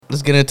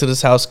let's get into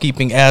this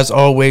housekeeping. As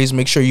always,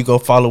 make sure you go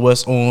follow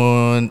us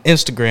on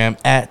Instagram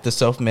at the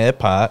Self Med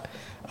Pod.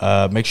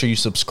 Make sure you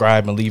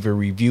subscribe and leave a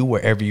review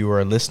wherever you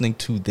are listening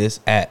to this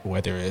at,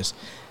 whether it's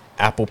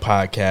Apple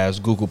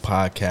Podcasts, Google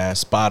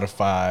Podcasts,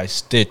 Spotify,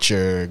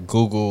 Stitcher,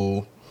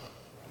 Google.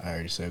 I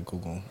already said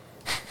Google.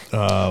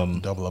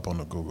 Double up on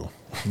the Google.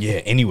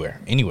 Yeah,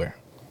 anywhere.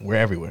 We're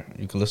everywhere.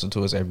 You can listen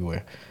to us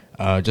everywhere.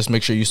 Just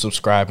make sure you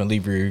subscribe and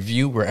leave a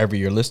review wherever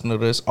you're listening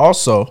to this.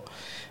 Also,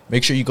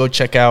 make sure you go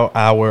check out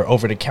our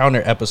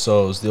over-the-counter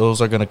episodes.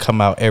 Those are going to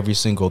come out every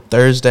single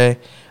Thursday.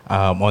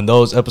 On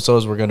those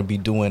episodes, we're going to be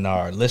doing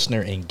our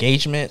listener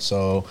engagement.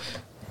 So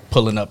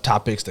pulling up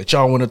topics that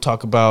y'all want to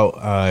talk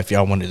about. If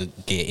y'all want to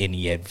get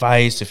any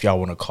advice, if y'all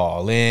want to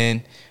call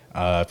in,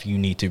 if you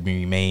need to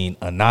remain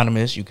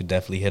anonymous, you could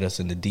definitely hit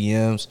us in the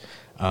DMs.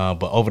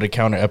 But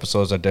over-the-counter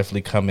episodes are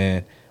definitely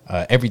coming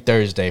every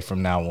Thursday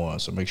from now on.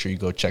 So make sure you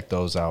go check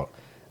those out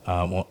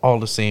on all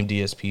the same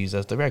DSPs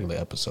as the regular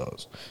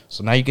episodes.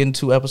 So now you're getting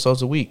 2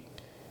 episodes a week.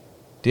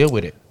 Deal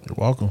with it. You're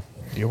welcome.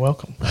 You're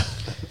welcome.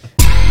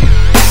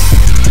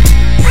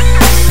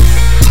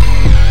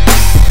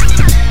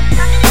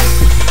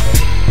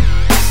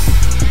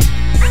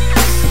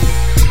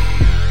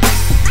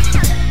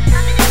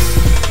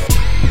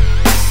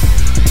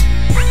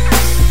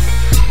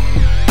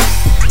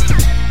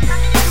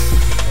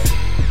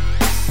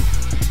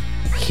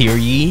 Hear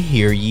ye,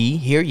 hear ye,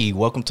 hear ye.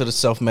 Welcome to the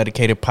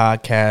Self-Medicated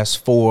Podcast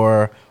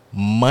for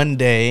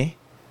Monday,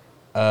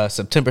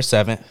 September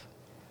 7th.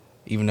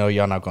 Even though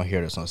y'all not going to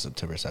hear this on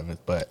September 7th,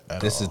 but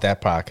this is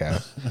that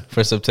podcast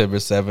for September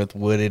 7th.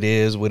 What it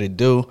is, what it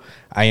do.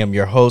 I am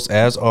your host,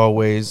 as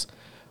always,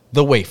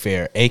 The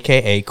Wayfarer,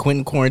 a.k.a.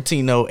 Quentin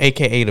Quarantino,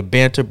 a.k.a. The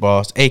Banter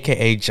Boss,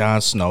 a.k.a. Jon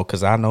Snow,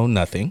 because I know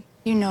nothing.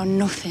 You know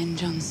nothing,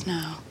 Jon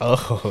Snow.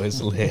 Oh,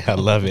 it's lit. I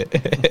love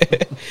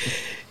it.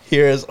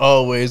 Here, as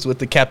always, with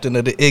the captain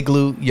of the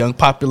Igloo, young,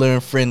 popular,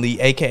 and friendly,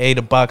 a.k.a.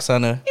 the Box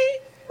Hunter,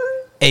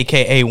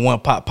 a.k.a. One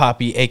Pop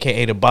Poppy,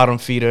 a.k.a. the Bottom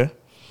Feeder.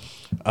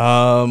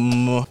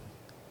 Damn,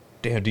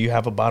 do you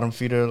have a Bottom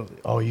Feeder?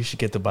 Oh, you should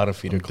get the Bottom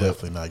Feeder clip.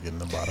 Definitely not getting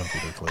the Bottom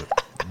Feeder clip.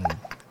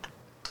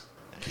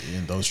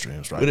 Getting those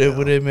streams right What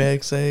now. did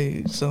Meg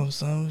say? Some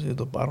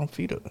the Bottom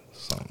Feeder.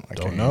 Something I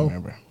Don't can't know.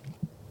 remember.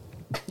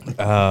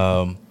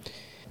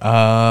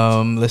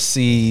 Let's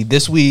see.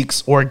 This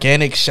week's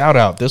organic shout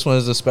out. This one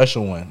is a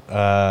special one.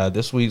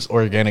 This week's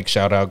organic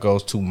shout out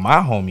goes to my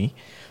homie,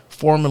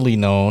 formerly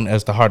known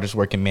as the hardest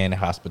working man in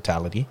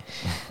hospitality.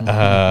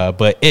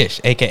 But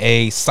Ish,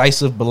 aka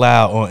Sisive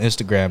Bilal on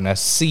Instagram.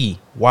 That's CYSIVEBILAL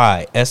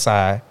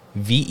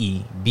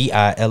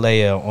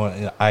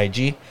on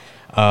IG.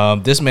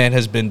 This man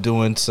has been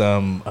doing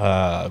some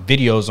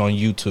videos on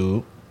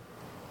YouTube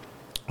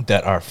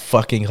that are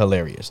fucking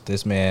hilarious.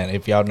 This man,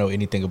 if y'all know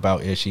anything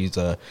about Ish, he's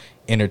a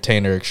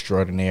entertainer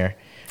extraordinaire,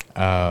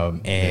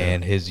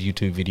 and his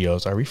YouTube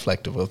videos are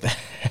reflective of that.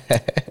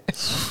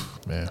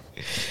 Man.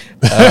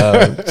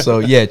 So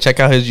yeah, check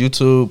out his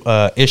YouTube,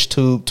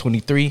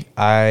 IshTube23,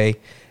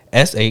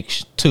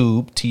 ISH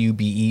Tube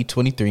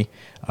 23.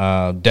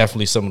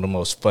 Definitely some of the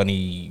most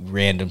funny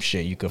random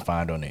shit you can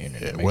find on the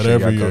internet. Make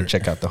Whatever sure y'all go you're-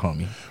 check out the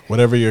homie.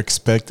 Whatever you're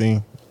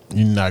expecting,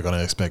 you're not going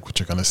to expect what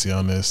you're going to see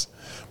on this.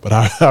 But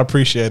I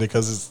appreciate it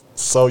because it's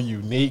so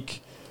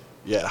unique,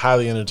 yet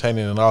highly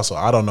entertaining. And also,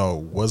 I don't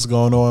know what's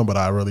going on, but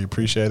I really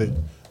appreciate it.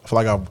 I feel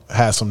like I've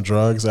had some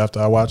drugs after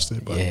I watched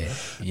it. But Yeah.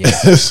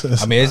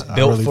 I mean, it's I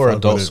built really for fuck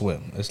Adult with it.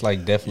 Swim. It's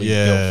like definitely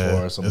Yeah,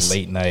 built for some it's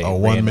late night. a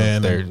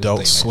one-man random Adult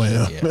late Swim.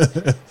 night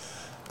shit, yeah.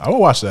 I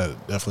will watch that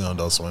definitely on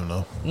Adult Swim,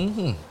 though.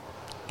 Mm-hmm.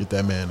 Get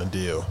that man a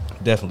deal.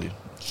 Definitely.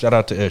 Shout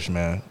out to Ish,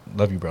 man.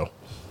 Love you, bro.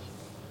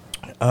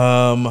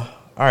 All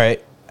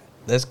right.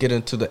 Let's get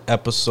into the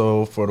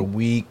episode for the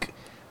week.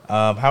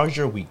 How's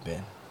your week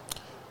been?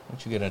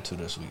 What you get into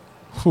this week?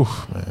 Whew,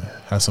 man.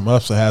 Had some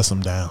ups and had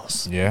some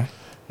downs. Yeah,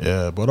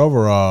 Yeah, but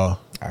overall,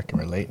 I can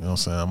relate. you know what I'm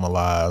saying? I'm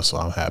alive, so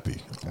I'm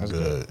happy. I'm That's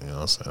good. You know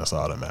what I'm saying? That's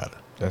all that matters.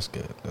 That's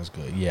good. That's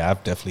good. Yeah,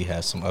 I've definitely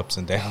had some ups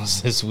and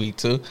downs this week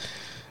too.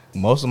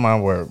 Most of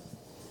mine were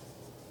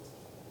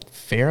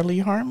fairly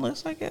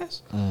harmless, I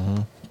guess.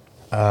 Mm-hmm.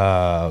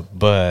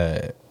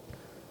 But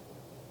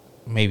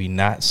maybe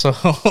not so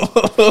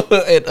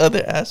in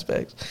other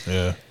aspects.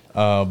 Yeah.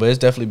 But it's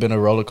definitely been a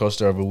roller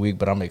coaster of a week.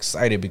 But I'm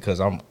excited because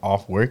I'm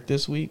off work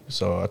this week,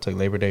 so I took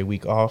Labor Day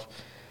week off.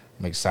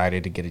 I'm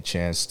excited to get a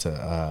chance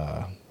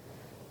to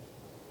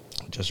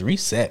just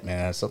reset,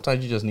 man.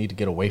 Sometimes you just need to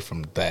get away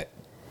from that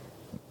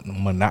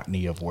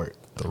monotony of work.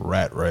 The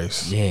rat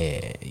race.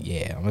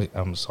 Yeah.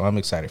 I'm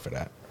excited for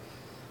that.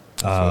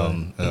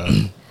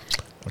 I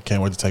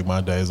can't wait to take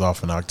my days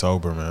off in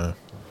October, man.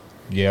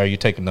 Yeah, are you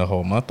taking the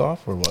whole month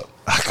off or what?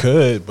 I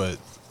could, but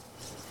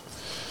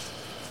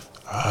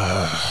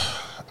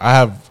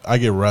I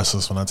get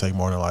restless when I take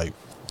more than like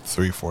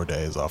 3-4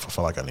 days off. I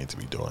feel like I need to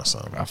be doing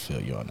something. I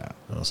feel you on that.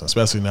 You know what I'm saying?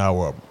 Especially now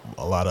where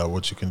a lot of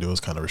what you can do is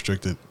kind of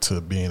restricted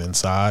to being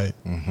inside.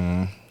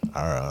 Mm-hmm.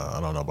 I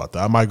don't know about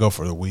that. I might go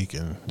for the week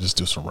and just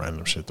do some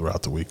random shit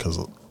throughout the week because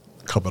a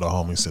couple of the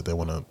homies said they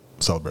want to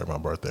celebrate my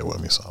birthday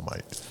with me, so I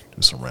might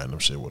do some random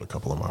shit with a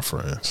couple of my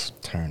friends.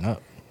 Turn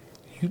up.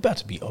 You about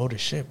to be old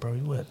as shit, bro.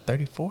 You what,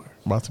 34?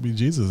 About to be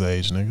Jesus'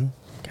 age, nigga.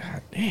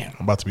 God damn.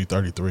 I'm about to be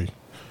 33.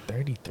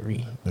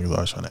 33. Niggas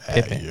always trying to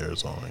add Pippin.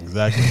 years on.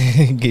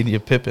 Exactly. Getting your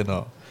Pippin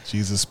on.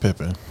 Jesus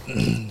Pippin.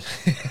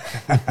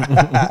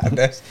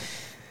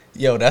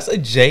 That's a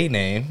J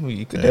name.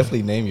 You could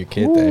definitely name your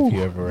kid that if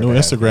you ever New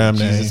Instagram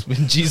name.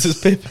 Jesus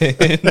Pippin.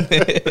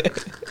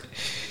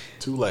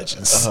 Two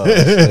legends. Oh,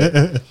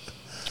 shit.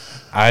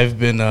 I've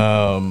been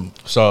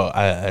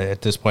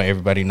at this point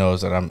everybody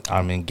knows that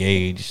I'm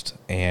engaged,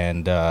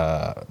 and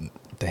the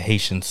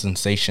Haitian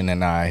sensation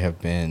and I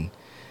have been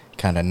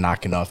kind of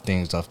knocking off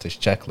things off this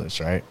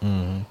checklist, right?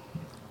 Mm-hmm.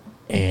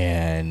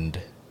 And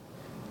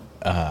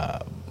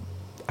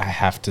I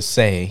have to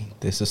say,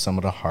 this is some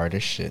of the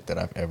hardest shit that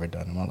I've ever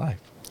done in my life.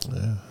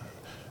 Yeah,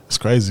 it's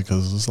crazy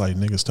because it's like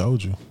niggas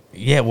told you.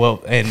 Yeah,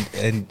 well,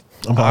 and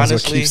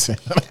honestly,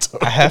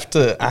 I have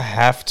to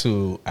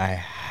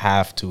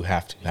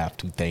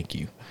thank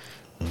you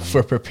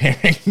for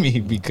preparing me,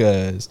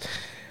 because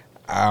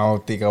I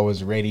don't think I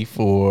was ready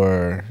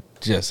for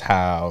just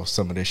how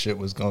some of this shit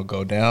was gonna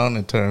go down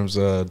in terms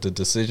of the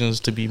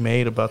decisions to be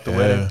made about the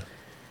wedding.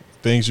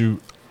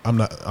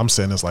 I'm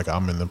saying this like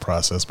I'm in the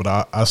process,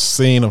 but I've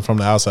seen them from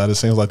the outside. It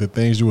seems like the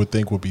things you would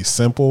think would be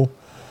simple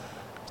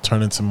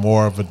turn into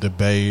more of a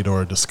debate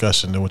or a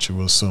discussion than what you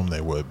would assume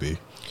they would be.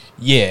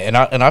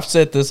 Yeah, and I've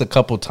said this a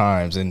couple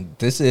times, and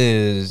this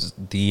is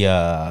the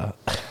I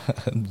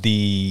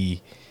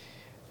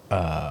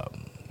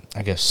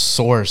guess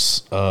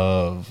source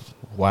of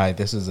why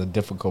this is a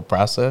difficult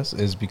process,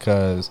 is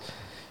because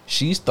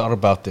she's thought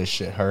about this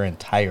shit her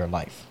entire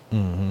life.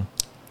 Mm-hmm.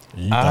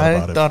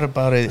 I thought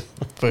about it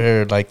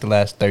for like the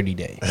last 30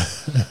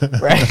 days,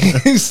 right?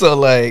 So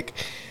like,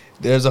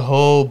 there's a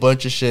whole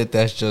bunch of shit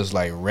that's just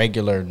like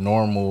regular,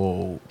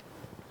 normal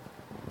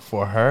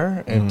for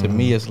her, and to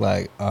me, it's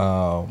like,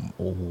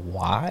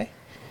 why?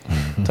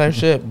 Type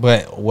shit.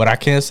 But what I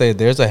can say,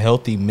 there's a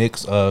healthy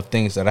mix of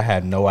things that I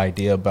had no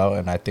idea about,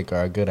 and I think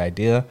are a good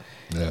idea.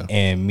 Yeah.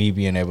 And me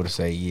being able to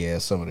say, yeah,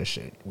 some of the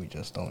shit we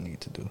just don't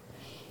need to do.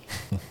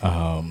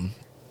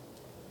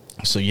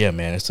 So yeah,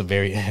 man, it's a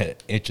very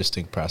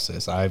interesting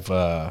process. I've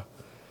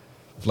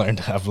learned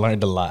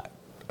a lot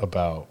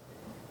about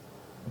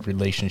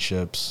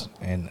relationships,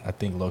 and I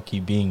think low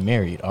key being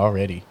married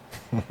already.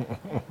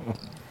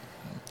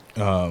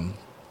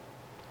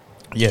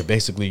 Yeah,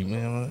 basically,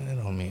 man, I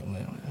don't mean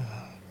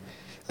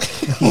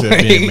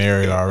being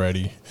married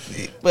already.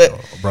 But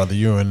brother,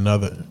 you're in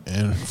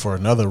for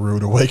another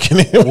rude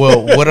awakening.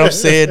 Well, what I'm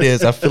saying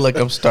is, I feel like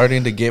I'm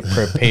starting to get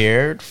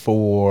prepared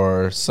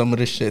for some of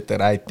the shit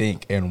that I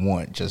think and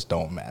want just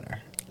don't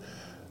matter.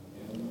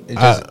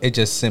 It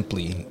just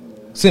simply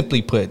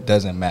put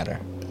doesn't matter.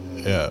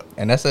 Yeah,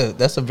 and that's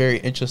a very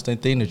interesting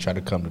thing to try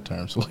to come to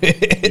terms with.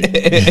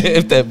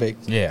 If that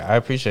makes I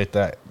appreciate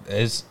that.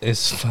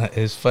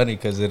 It's funny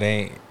because it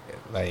ain't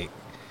like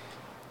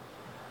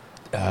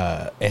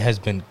it has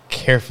been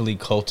carefully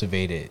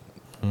cultivated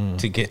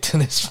to get to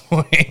this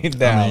point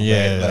now. I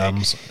mean, like,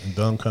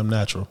 don't come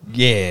natural.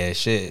 Yeah,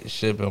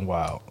 shit been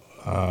wild.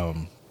 But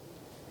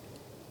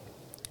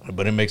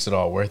it makes it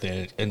all worth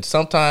it. And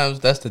sometimes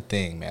that's the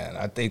thing, man.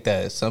 I think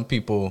that some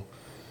people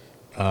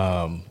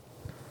talk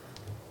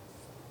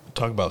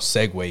about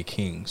segue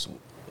kings.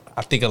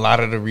 I think a lot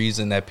of the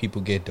reason that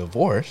people get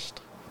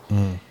divorced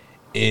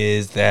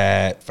is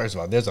that, first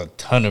of all, there's a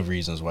ton of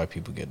reasons why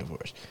people get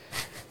divorced.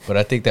 But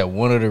I think that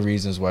one of the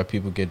reasons why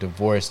people get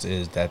divorced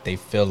is that they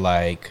feel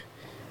like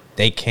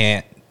they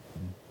can't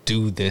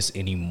do this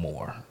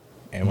anymore.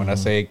 And when I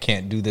say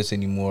can't do this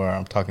anymore,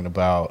 I'm talking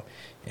about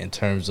in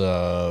terms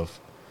of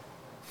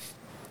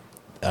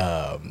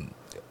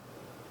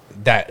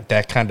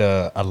that kind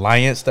of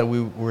alliance that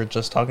we were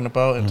just talking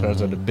about in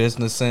terms of the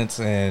business sense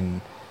and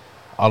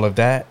all of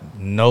that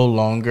no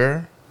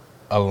longer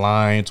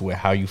aligns with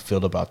how you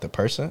feel about the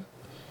person.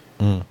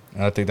 And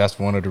I think that's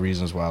one of the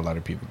reasons why a lot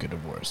of people get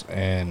divorced.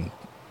 And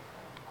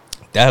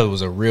that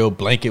was a real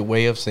blanket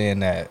way of saying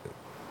that,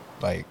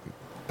 like,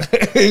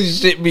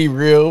 shit be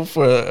real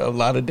for a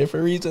lot of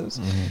different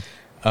reasons.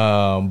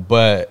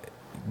 But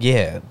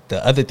yeah,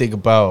 the other thing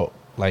about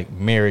like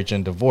marriage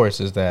and divorce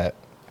is that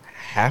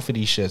half of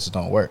these shits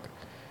don't work.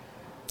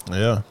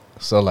 Yeah.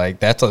 So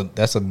like that's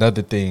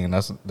another thing, and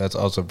that's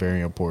also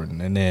very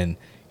important. And then,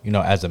 you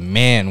know, as a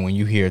man, when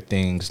you hear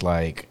things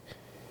like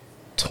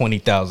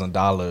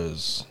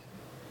 $20,000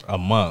 a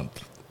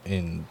month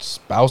in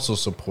spousal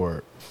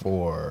support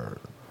for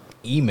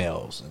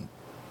emails and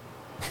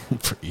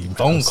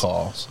phone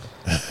calls,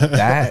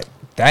 that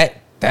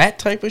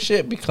type of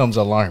shit becomes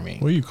alarming.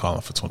 What are you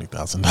calling for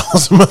 $20,000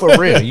 a month? For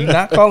real, you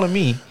not calling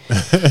me.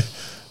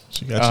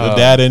 She got your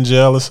dad in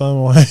jail or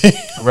something.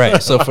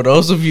 Right. So for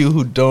those of you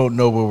who don't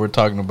know what we're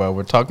talking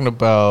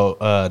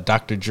about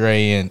Dr.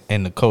 Dre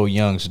and Nicole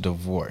Young's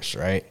divorce,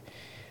 right?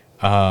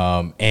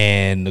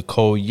 And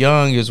Nicole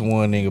Young is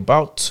wanting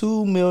about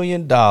 $2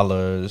 million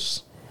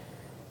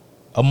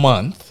a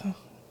month.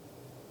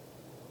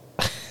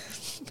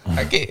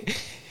 I get,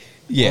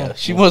 Yeah,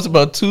 she wants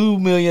about $2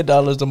 million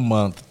a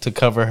month to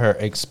cover her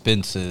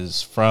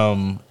expenses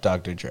from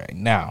Dr. Dre.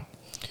 Now,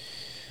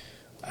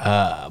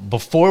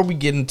 before we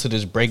get into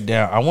this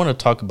breakdown, I want to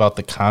talk about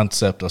the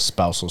concept of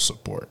spousal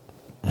support.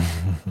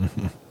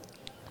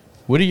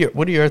 What are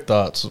your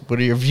thoughts? What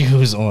are your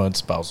views on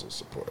spousal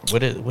support?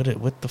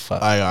 What the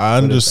fuck? I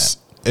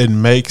understand. It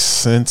makes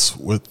sense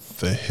with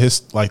the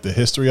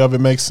history of it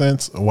makes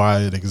sense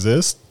why it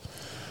exists.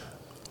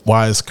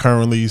 Why it's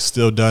currently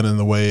still done in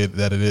the way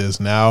that it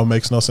is now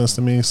makes no sense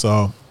to me.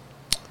 So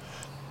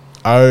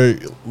I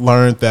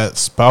learned that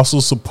spousal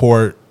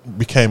support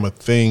became a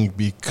thing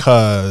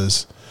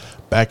because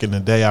back in the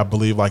day, I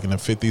believe like in the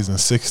 50s and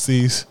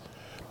 60s,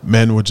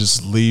 men would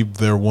just leave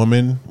their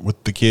woman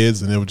with the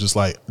kids and it was just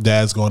like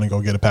dad's going to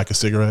go get a pack of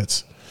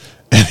cigarettes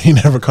and he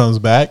never comes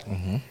back.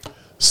 Mm-hmm.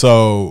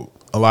 So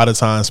a lot of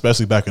times,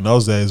 especially back in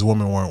those days,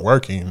 women weren't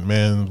working.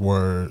 Men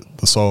were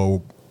the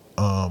sole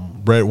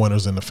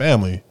breadwinners in the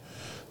family.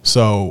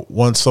 So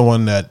once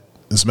someone that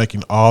is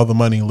making all the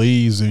money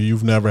leaves and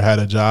you've never had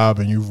a job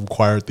and you've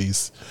acquired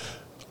these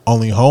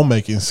only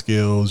homemaking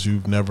skills,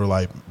 you've never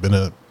like been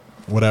a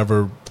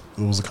whatever,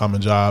 it was a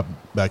common job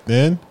back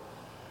then,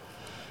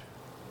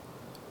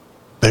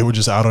 they were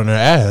just out on their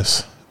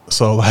ass.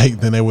 So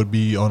like then they would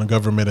be on a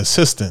government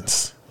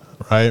assistance,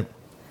 right?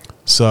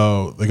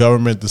 So the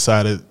government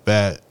decided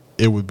that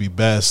it would be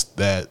best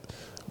that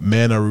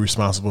men are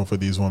responsible for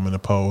these women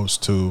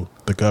opposed to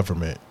the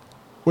government,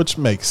 which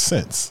makes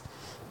sense.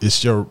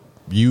 It's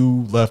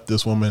you left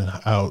this woman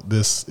out.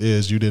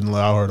 You didn't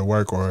allow her to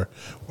work, or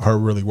her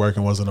really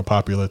working wasn't a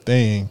popular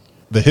thing.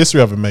 The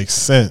history of it makes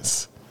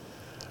sense,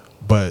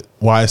 but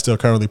why it's still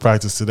currently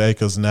practiced today?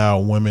 Because now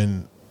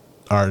women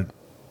are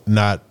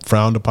not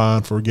frowned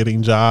upon for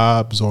getting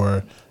jobs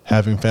or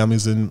having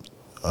families and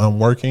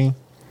working.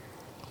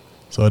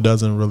 So it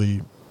doesn't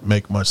really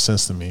make much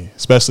sense to me,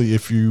 especially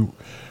if you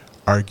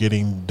are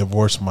getting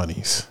divorce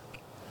monies.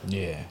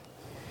 Yeah.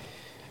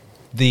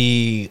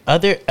 The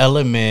other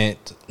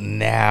element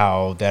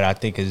now that I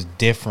think is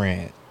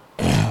different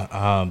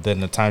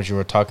than the times you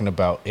were talking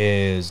about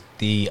is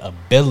the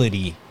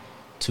ability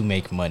to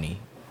make money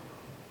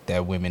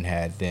that women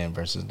had then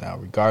versus now,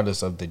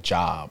 regardless of the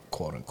job,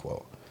 quote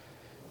unquote.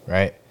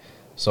 Right?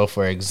 So,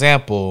 for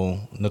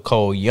example,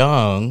 Nicole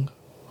Young,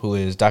 who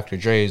is Dr.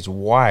 Dre's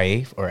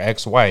wife or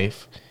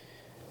ex-wife,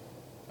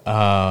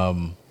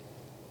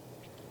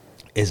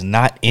 is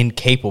not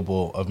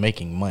incapable of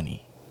making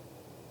money.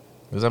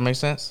 Does that make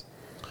sense?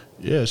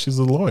 Yeah, she's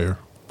a lawyer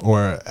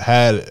or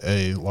had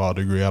a law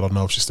degree. I don't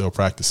know if she's still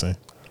practicing.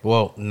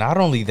 Well, not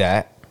only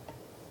that.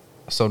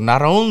 So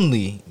not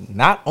only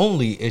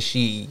is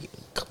she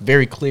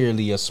very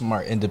clearly a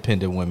smart,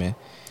 independent woman,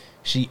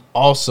 she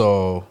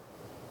also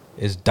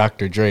is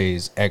Dr.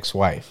 Dre's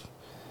ex-wife.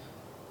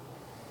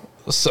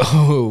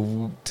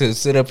 So to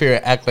sit up here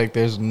and act like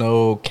there's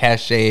no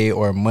cachet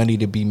or money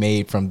to be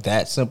made from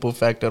that simple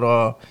fact at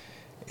all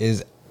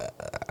is,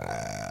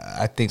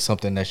 I think,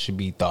 something that should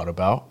be thought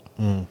about.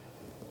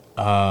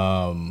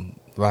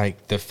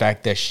 Like the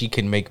fact that she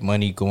can make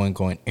money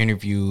going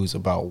interviews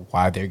about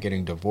why they're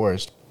getting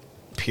divorced,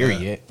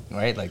 period. Yeah.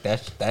 Right? Like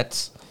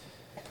that's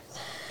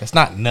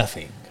not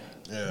nothing.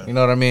 Yeah. You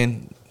know what I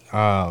mean?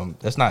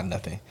 That's not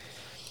nothing.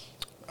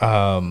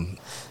 And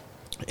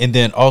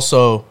then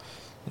also,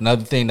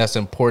 another thing that's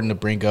important to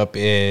bring up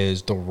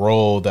is the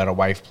role that a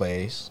wife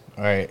plays.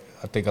 All right.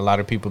 I think a lot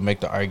of people make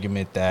the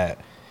argument that,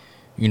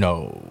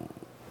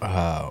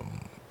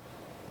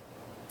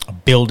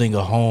 building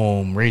a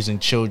home, raising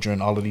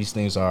children, all of these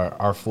things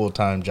are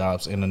full-time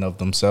jobs in and of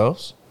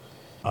themselves,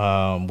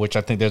 which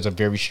I think there's a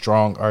very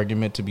strong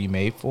argument to be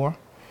made for.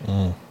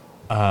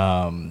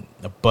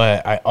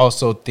 But I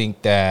also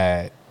think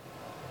that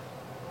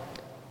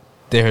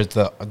there's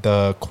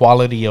the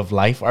quality of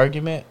life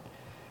argument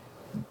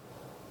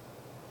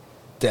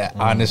that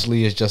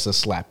honestly is just a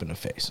slap in the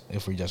face,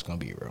 if we're just going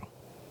to be real.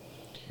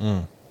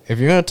 If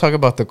you're going to talk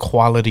about the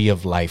quality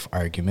of life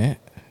argument,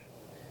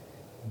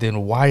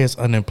 then why is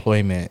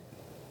unemployment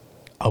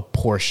a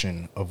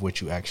portion of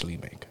what you actually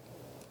make?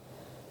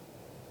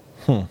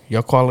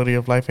 Your quality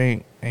of life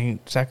ain't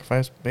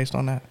sacrificed based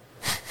on that?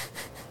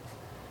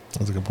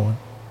 That's a good point.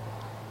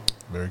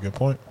 Very good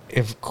point.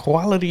 If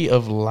quality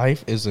of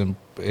life is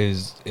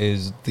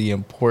the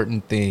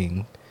important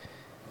thing,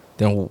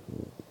 then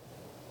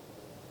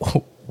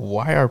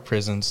why are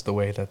prisons the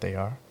way that they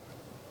are?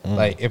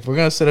 Like, if we're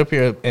gonna sit up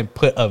here and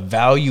put a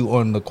value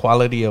on the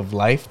quality of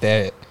life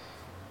that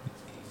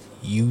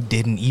you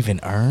didn't even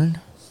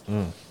earn,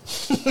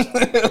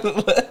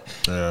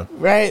 yeah,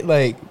 right?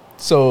 Like,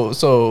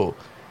 so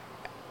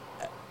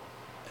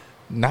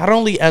not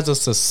only as a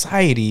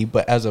society,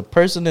 but as a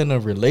person in a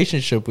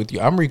relationship with you,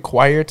 I'm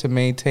required to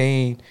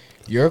maintain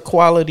your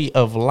quality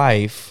of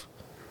life.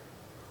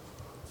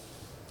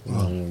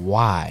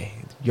 Why?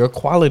 Your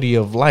quality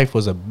of life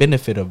was a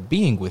benefit of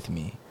being with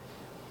me.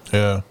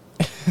 Yeah.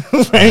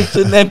 Right?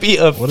 Shouldn't that be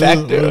a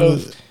factor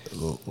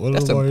what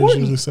do lawyers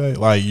usually say?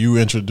 Like, you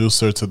introduced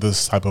her to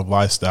this type of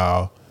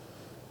lifestyle,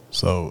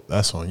 so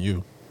that's on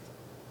you.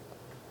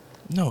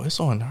 No, it's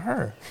on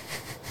her.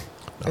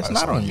 No, It's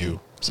not on you.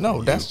 It's No,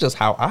 on that's you. just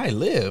how I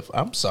live.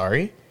 I'm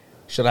sorry.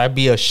 Should I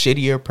be a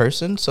shittier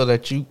person so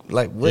that you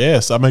like? What? Yeah,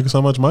 stop making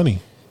so much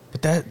money.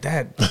 But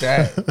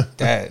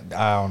that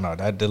I don't know.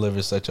 That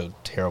delivers such a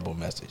terrible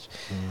message.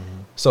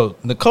 So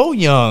Nicole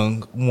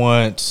Young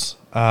wants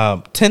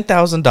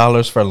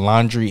 $10,000 for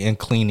laundry and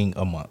cleaning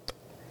a month.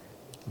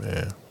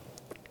 Man,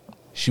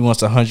 She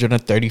wants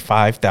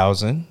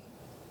 $135,000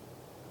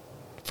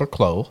 for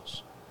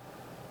clothes.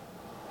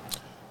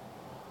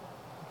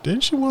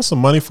 didn't she want some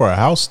money for a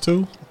house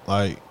too?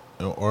 Like,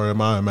 or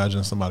am I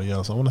imagining somebody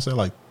else? I want to say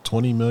like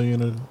 20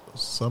 million or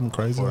something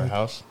crazy. For a like-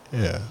 house.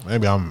 Yeah,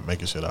 maybe I'm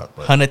making shit up.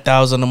 But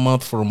 $100,000 a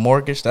month for a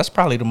mortgage. That's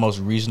probably the most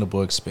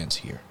reasonable expense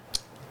here.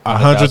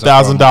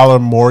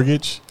 $100,000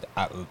 mortgage?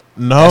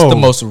 No, That's the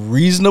most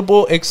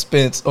reasonable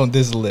expense on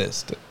this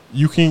list.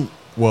 You can.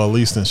 Well, at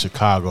least in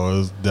Chicago,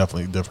 it's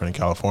definitely different in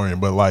California.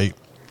 But like,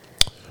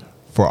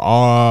 for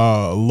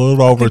a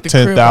little over The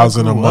crib I $10,000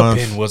 a grew up month,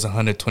 in was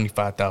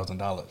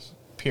 $125,000.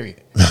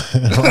 Period.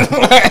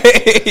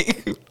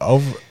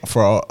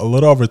 for a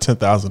little over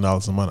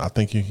 $10,000 a month, I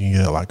think you can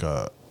get like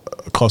a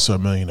close to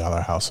 $1 million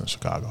house in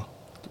Chicago.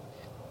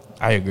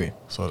 I agree.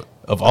 So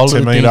Of all of $10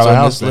 the million things on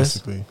house, this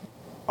list, basically.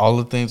 all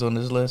the things on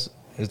this list,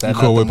 is that You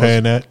not cool the with most-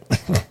 paying that?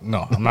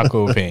 No, I'm not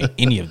cool with paying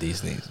any of these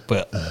things.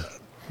 But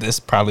this is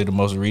probably the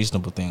most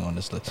reasonable thing on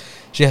this list.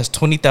 She has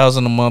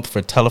 $20,000 a month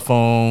for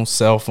telephone,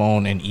 cell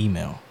phone, and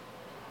email.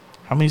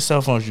 How many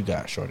cell phones you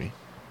got, shorty?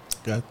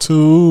 Got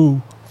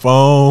 2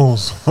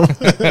 phones.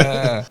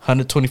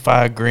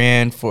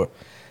 $125,000 for.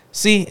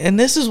 See, and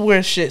this is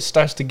where shit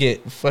starts to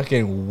get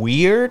fucking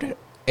weird,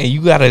 and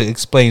you got to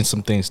explain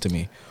some things to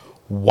me.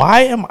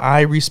 Why am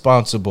I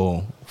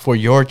responsible for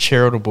your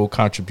charitable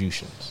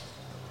contributions?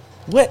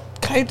 What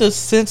kind of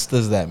sense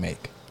does that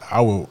make?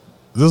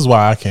 This is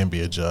why I can't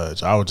be a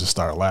judge. I would just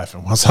start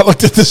laughing once I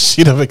looked at the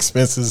sheet of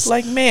expenses.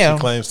 Like, ma'am,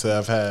 she claims to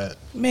have had.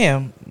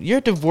 ma'am,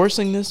 you're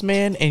divorcing this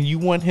man and you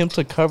want him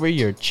to cover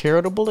your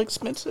charitable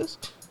expenses?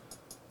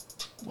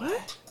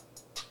 What?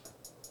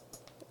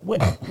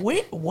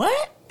 Wait,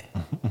 what?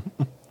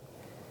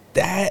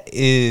 That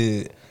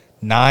is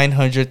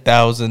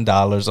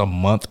 $900,000 a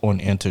month on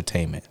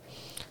entertainment.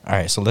 All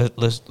right, so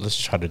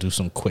let's try to do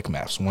some quick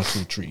maths. 1, 2,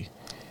 3.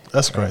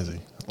 That's crazy.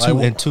 2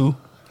 and 2.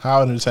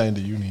 How entertained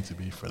do you need to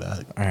be for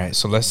that? All right,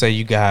 so let's say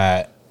you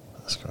got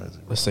That's crazy.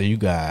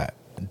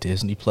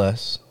 Disney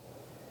Plus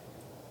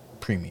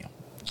Premium.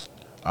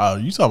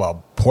 You talk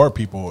about poor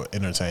people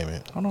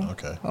entertainment. Hold on.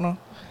 Okay. Hold on.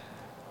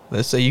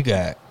 Let's say you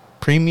got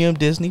premium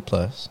Disney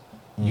Plus.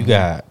 You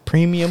got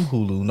premium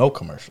Hulu, no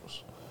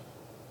commercials.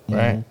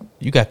 Right?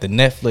 You got the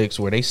Netflix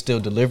where they still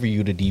deliver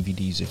you the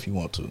DVDs if you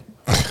want to.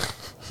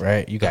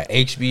 Right? You got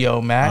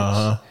HBO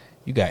Max.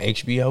 You got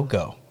HBO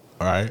Go.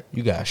 All right.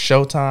 You got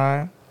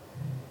Showtime.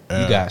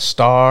 You got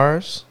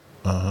Stars.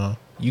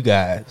 You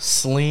got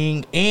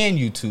Sling and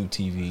YouTube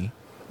TV.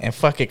 And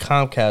fucking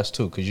Comcast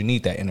too, because you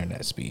need that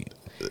internet speed.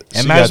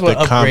 And She might as got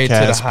well the upgrade to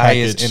the Comcast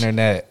highest package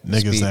internet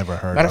niggas speed. never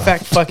heard Matter of of.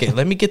 fact, fuck it.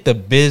 Let me get the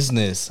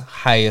business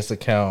highest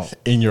account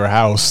In your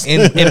house.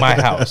 in my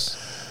house.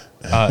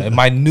 In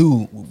my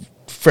new,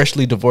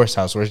 freshly divorced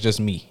house where it's just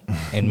me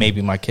and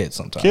maybe my kids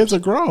sometimes. Kids are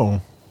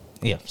grown.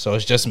 Yeah, so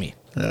it's just me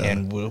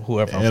and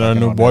whoever I'm And our fucking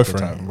new on at the boyfriend.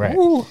 time. Right.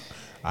 Woo.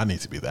 I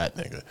need to be that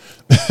nigga.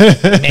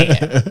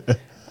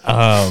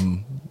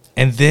 Man.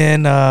 And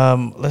then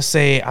let's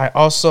say I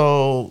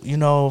also,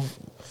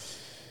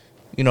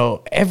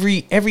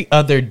 every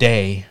other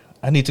day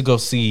I need to go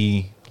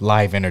see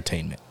live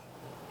entertainment.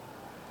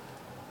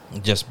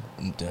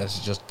 That's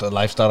just the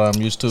lifestyle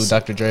I'm used to.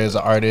 Dr. Dre is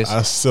an artist.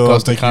 I still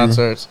goes don't to think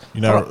concerts.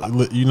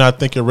 you're not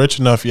thinking rich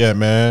enough yet,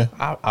 man.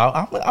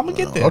 I'm gonna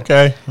get there.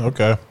 Okay. We're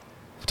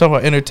talking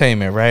about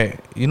entertainment, right?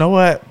 You know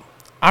what?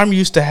 I'm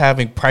used to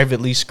having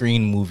privately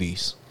screened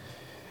movies.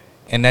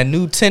 And that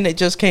new Tenet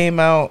just came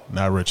out.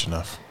 Not rich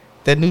enough.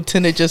 That new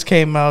Tenet just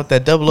came out.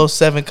 That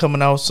 007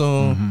 coming out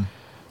soon.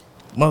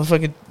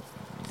 Motherfucking,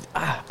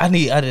 I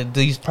need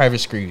these private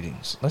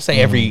screenings. Let's say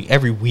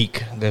every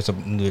week there's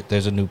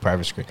a new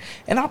private screen,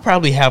 and I'll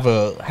probably have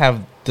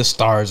the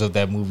stars of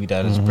that movie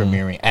that is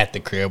premiering at the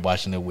crib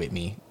watching it with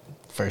me,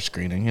 first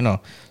screening. So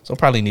I'll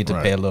probably need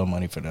to pay a little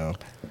money for them.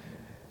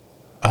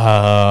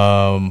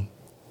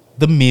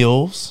 The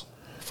meals,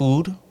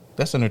 food,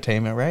 that's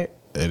entertainment, right?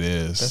 It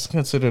is. That's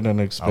considered an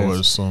expense. I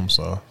would assume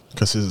so.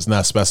 Because it's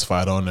not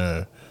specified on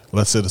there.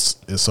 Let's say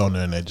it's on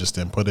there and they just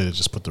didn't put it. It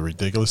just put the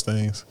ridiculous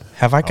things.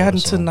 Have I would gotten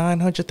to assume.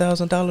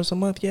 $900,000 a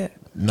month yet?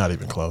 Not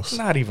even close.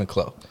 Not even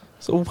close.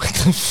 So what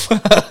the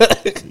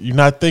fuck? You're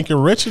not thinking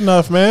rich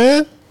enough,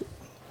 man.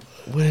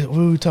 What are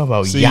we talking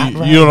about? See, Yacht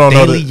rides? you don't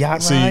know Daily that.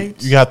 yacht See,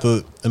 rides? you got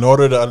to, in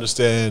order to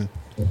understand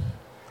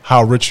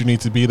how rich you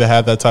need to be to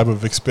have that type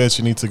of expense,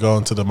 you need to go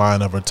into the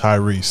mind of a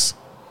Tyrese,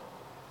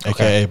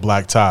 aka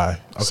Black Ty.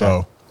 Okay.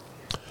 So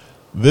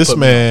this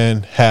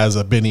man has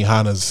a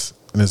Benihana's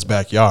in his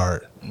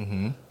backyard.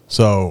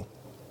 So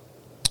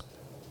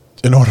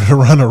in order to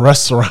run a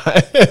restaurant,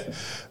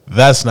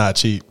 that's not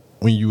cheap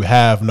when you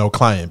have no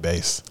client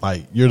base.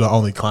 Like, you're the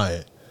only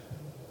client.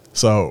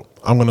 So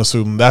I'm going to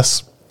assume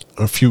that's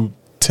a few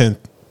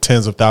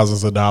tens of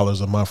thousands of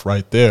dollars a month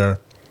right there.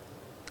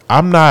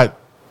 I'm not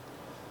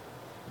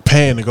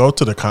paying to go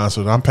to the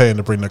concert. I'm paying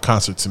to bring the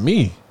concert to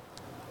me.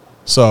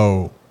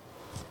 So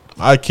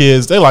my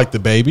kids, they like the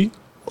baby.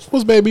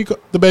 What's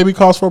the baby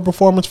cost for a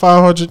performance?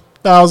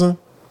 $500,000.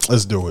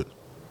 Let's do it.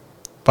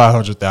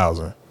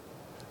 $500,000.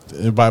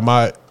 Invite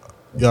my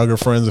younger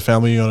friends and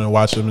family on and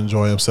watch them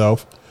enjoy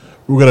himself.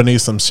 We're gonna need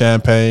some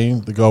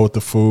champagne to go with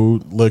the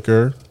food,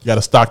 liquor. You got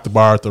to stock the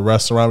bar at the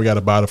restaurant. We got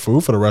to buy the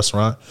food for the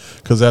restaurant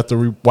because after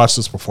we watch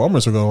this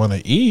performance, we're gonna want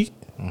to eat,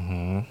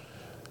 and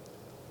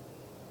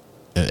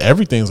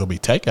everything's gonna be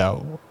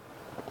takeout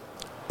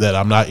that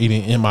I'm not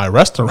eating in my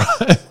restaurant.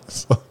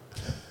 So.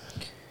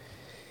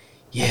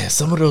 Yeah,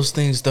 some of those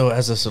things though,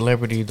 as a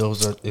celebrity,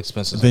 those are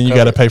expenses. Then you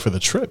got to pay for the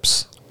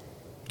trips.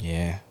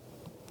 Yeah,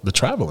 the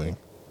traveling.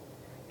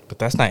 But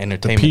that's not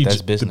entertainment.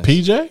 That's business.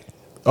 The PJ?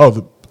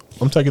 Oh,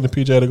 I'm taking the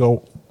PJ to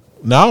go.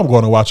 Now I'm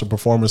going to watch a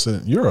performance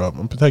in Europe.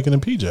 I'm taking the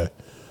PJ.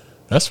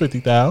 That's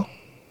 $50,000.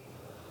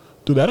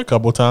 Do that a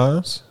couple of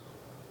times.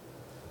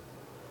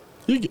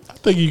 I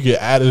think you can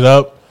add it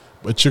up,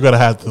 but you're going to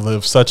have to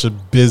live such a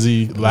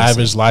busy,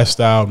 lavish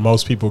lifestyle.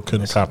 Most people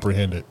couldn't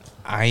comprehend it.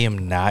 I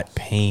am not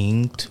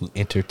paying to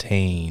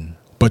entertain.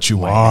 But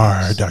you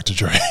are, Dr.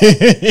 Dre.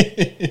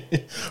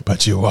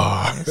 But you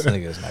are. This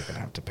nigga's not going to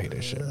have to pay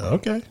this shit.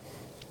 Okay.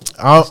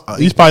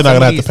 He's probably not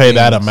going to have to pay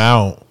that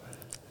amount,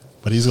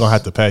 but he's going to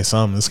have to pay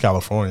some. It's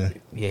California.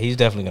 Yeah, he's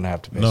definitely going to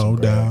have to pay no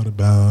doubt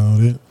about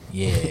it.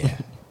 Yeah.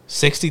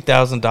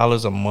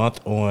 $60,000 a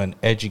month on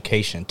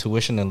education,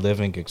 tuition, and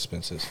living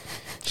expenses.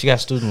 She got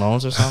student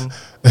loans or something?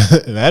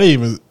 And that ain't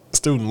even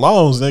student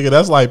loans, nigga.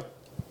 That's like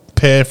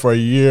paying for a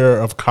year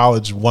of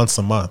college once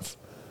a month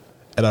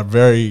at a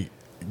very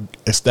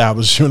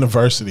established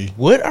university.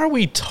 What are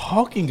we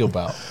talking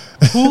about?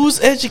 Whose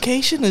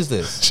education is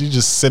this? She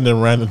just sending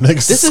random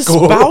niggas This to is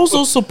school.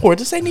 spousal support.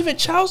 This ain't even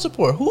child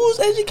support. Whose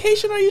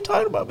education are you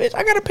talking about, bitch?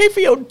 I gotta pay for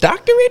your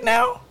doctorate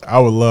now? I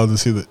would love to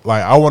see that.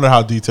 Like, I wonder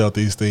how detailed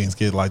these things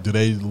get. Like, do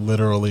they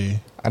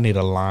literally? I need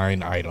a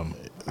line item.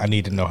 I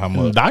need to know how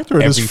much.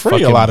 Doctorate is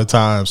free a lot of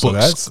times, so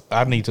that's.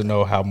 I need to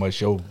know how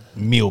much your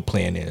meal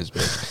plan is,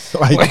 bitch.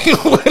 Like,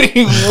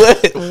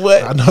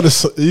 what? I know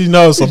this. You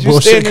know some Did you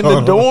bullshit stand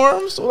in the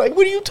dorms? Like,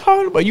 what are you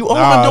talking about? You own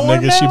a dorm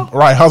nigga, now?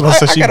 Right, I was about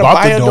to say she gotta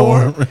bought buy the a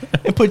dorm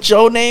and put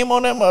your name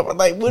on them.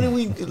 Like, what do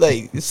we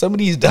like? Some of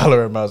these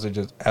dollar amounts are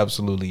just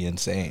absolutely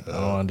insane. I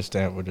don't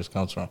understand where this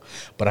comes from,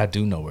 but I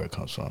do know where it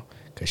comes from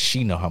because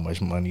she know how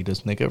much money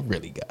this nigga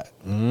really got,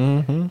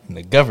 and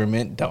the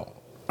government don't.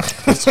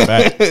 That's a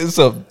fact.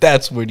 So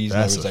that's where these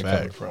numbers are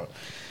coming from.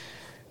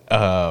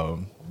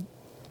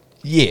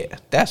 Yeah,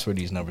 that's where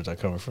these numbers are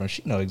coming from.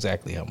 She know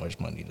exactly how much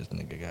money this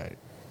nigga got,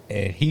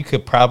 and he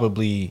could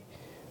probably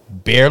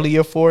barely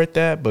afford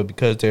that, but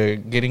because they're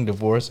getting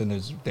divorced and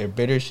they're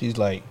bitter, she's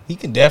like, he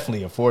can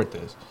definitely afford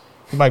this.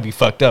 He might be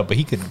fucked up, but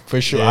he could for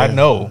sure. Yeah. I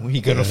know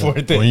he could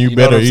afford this. When you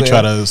bitter, you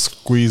try to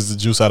squeeze the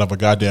juice out of a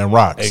goddamn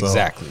rock.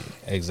 Exactly, so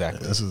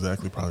exactly. That's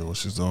exactly probably what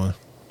she's doing.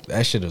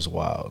 That shit is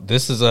wild.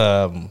 This is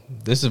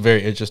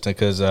very interesting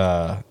because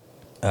I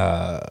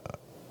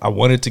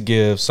wanted to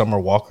give Summer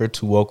Walker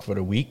 2 woke for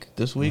the week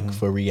this week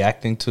for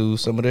reacting to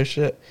some of this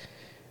shit.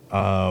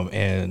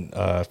 And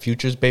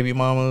Future's baby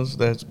mamas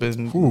that's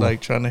been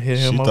like trying to hit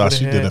him. She thought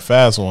she head. did a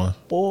fast one.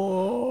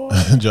 Boy,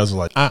 just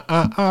like no.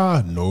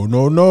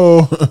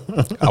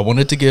 I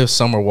wanted to give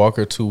Summer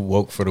Walker 2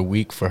 woke for the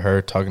week for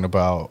her talking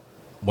about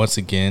once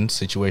again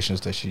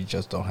situations that she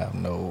just don't have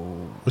no.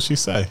 What'd she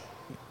say?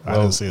 Well, I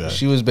didn't see that.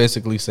 She was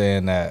basically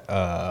saying that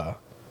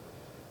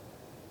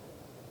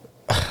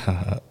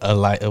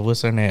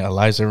what's her name?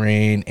 Eliza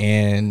Reign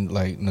and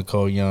like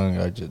Nicole Young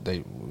are just,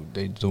 they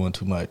doing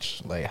too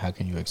much. Like, how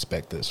can you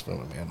expect this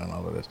from a man and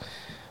all of this?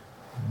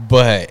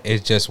 But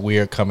it's just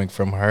weird coming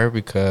from her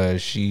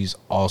because she's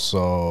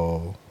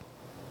also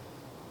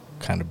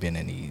kind of been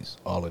in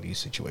all of these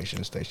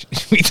situations that she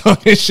be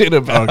talking shit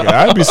about. Okay,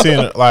 I'd be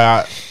seeing it.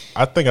 Like,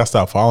 I think I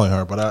stopped following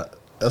her, but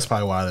that's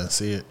probably why I didn't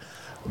see it.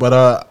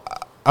 But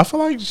I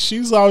feel like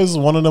she's always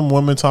one of them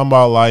women talking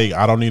about, like,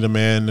 I don't need a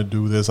man to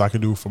do this. I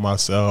can do it for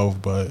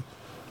myself, but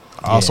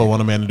I also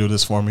want a man to do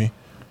this for me.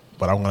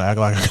 But I'm going to act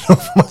like I can do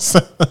it for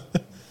myself.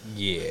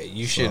 Yeah,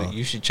 you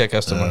should check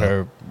out some of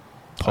her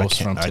posts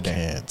from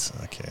today.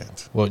 I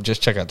can't. Well,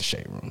 just check out the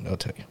Shade Room. They'll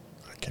tell you.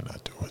 I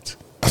cannot do it.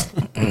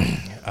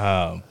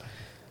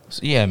 So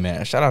yeah,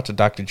 man. Shout out to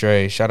Dr.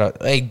 Dre. Shout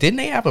out. Hey, didn't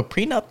they have a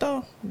prenup,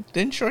 though?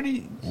 Didn't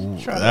Shorty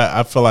try that?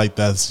 I feel like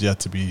that's yet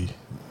to be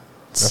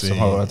That's seen. some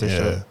whole other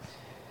shit.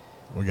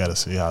 We got to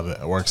see how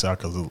that works out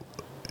because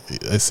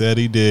they said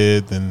he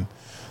did, then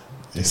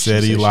they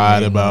said he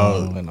lied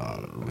about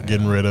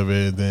getting rid of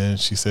it. Then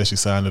she said she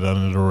signed it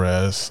under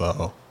duress.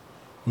 So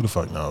who the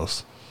fuck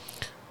knows?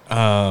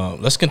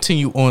 Let's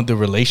continue on the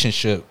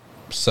relationship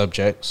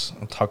subjects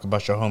and talk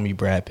about your homie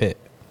Brad Pitt.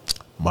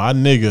 My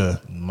nigga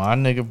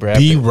Brad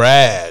Pitt.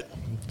 B-Rad.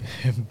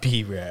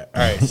 B-Rad.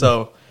 All right,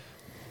 so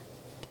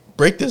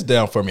break this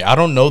down for me. I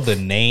don't know the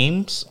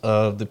names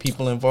of the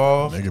people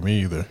involved. Nigga,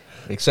 me either.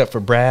 except for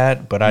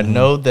Brad. But I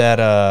know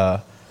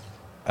that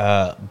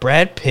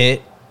Brad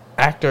Pitt,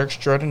 actor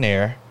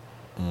extraordinaire,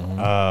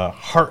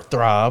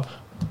 heartthrob,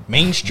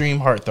 mainstream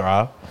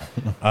heartthrob,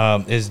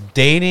 is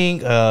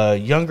dating a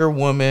younger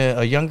woman,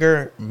 a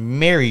younger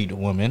married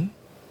woman.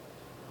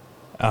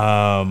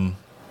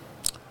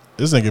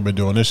 This nigga been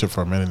doing this shit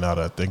for a minute now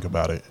that I think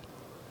about it.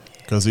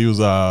 Because he was,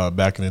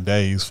 back in the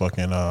day, he was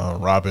fucking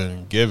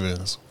Robin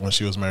Givens when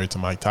she was married to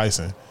Mike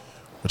Tyson,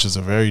 which is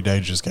a very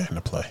dangerous game to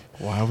play.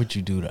 Why would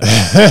you do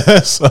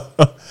that? So,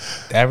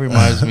 That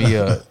reminds me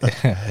of.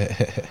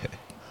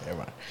 Never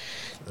mind.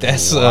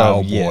 That's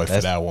wild yeah, boy for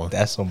that's, that one.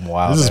 That's some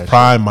wild. this is ass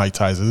prime Mike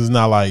Tyson. This is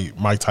not like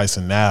Mike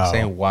Tyson now. shit.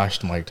 Saying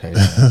washed Mike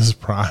Tyson, This is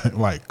prime,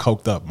 like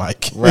coked up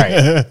Mike.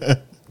 right?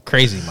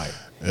 Crazy Mike.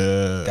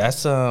 Yeah.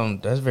 That's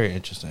very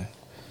interesting.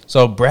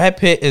 So Brad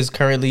Pitt is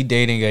currently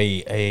dating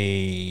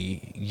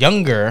a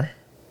younger,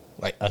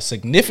 like a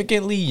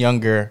significantly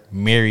younger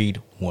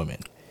married woman.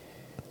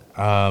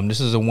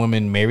 This is a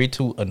woman married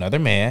to another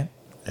man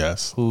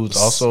Yes. who's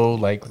also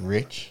like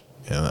rich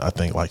And I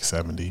think like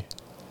 70.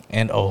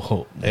 and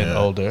old and Yeah,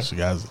 older. She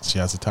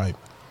has a type.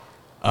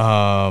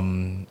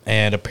 And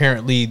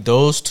apparently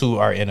those two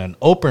are in an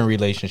open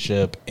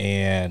relationship,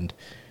 and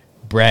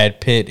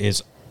Brad Pitt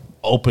is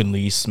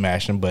openly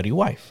smashing Buddy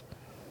wife.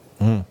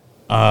 And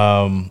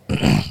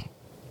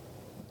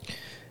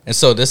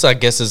so this, I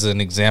guess, is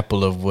an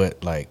example of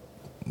what like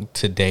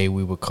today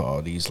we would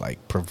call these like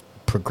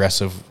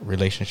progressive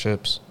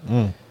relationships.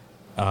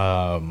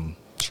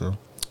 Sure.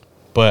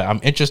 But I'm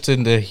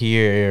interested to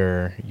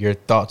hear your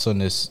thoughts on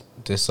this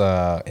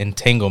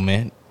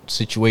entanglement,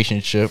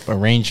 situationship,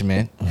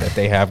 arrangement that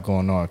they have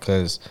going on.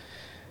 Because,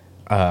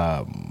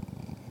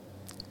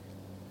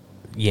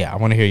 yeah, I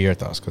want to hear your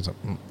thoughts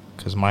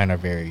because mine are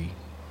very,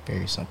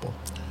 very simple.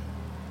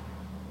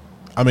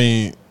 I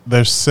mean,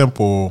 they're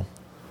simple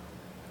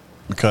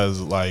because,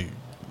 like,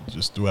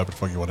 just do whatever the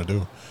fuck you want to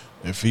do.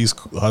 If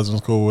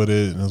husband's cool with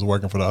it and it's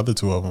working for the other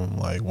two of them,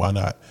 like, why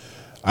not?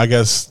 I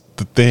guess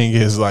the thing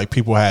is, like,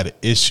 people had an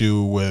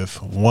issue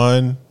with,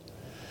 one,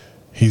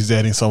 he's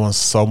dating someone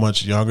so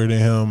much younger than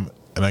him,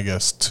 and I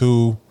guess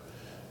two,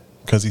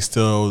 because he's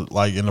still,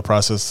 like, in the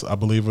process, I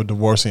believe, of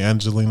divorcing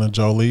Angelina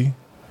Jolie.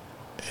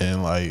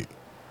 And, like,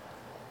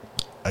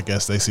 I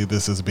guess they see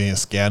this as being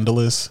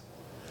scandalous,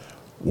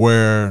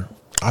 where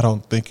I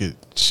don't think it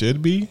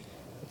should be.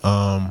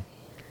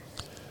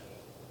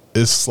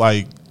 It's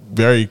like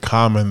very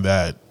common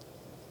that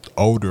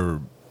older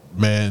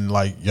men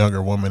like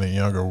younger women and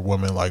younger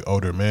women like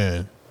older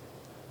men.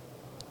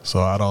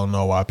 So I don't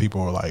know why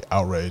people are like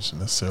outraged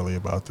necessarily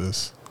about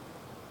this.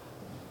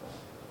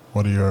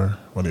 What are your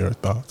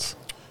thoughts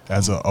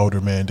as an older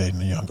man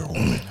dating a younger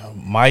woman?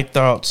 My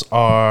thoughts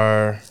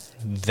are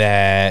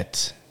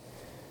that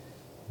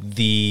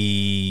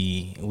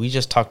we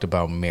just talked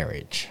about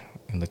marriage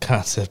and the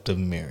concept of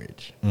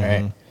marriage,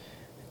 right? I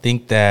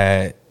think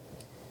that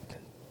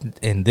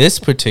in this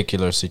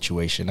particular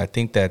situation, I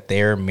think that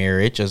their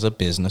marriage is a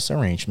business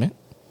arrangement.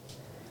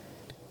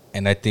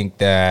 And I think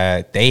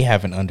that they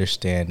have an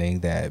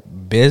understanding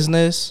that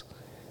business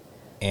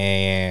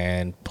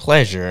and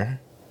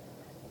pleasure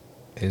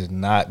is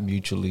not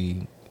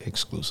mutually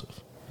exclusive.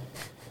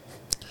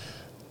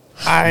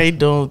 I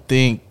don't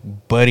think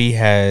Buddy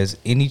has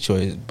any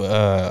choice.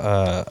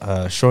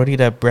 Shorty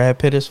that Brad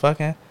Pitt is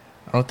fucking,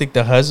 I don't think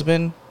the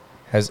husband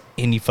has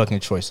any fucking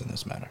choice in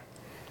this matter.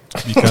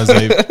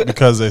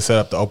 Because they set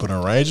up the open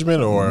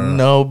arrangement, or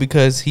No,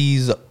 because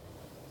he's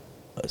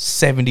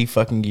 70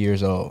 fucking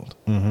years old.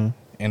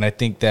 And I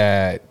think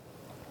that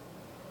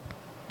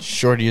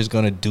Shorty is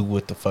going to do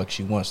what the fuck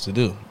she wants to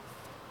do.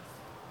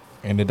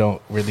 And it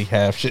don't really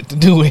have shit to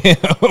do with him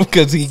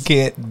because he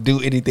can't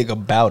do anything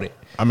about it.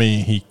 I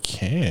mean, he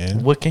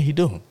can. What can he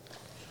do?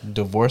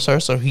 Divorce her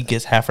so he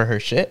gets half of her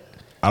shit?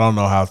 I don't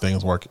know how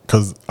things work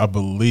because I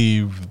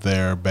believe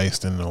they're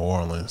based in New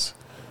Orleans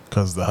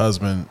because the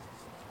husband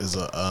is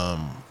a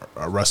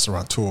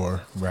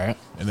restaurateur, Right.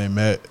 and they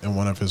met in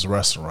one of his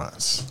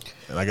restaurants,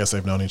 and I guess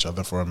they've known each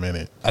other for a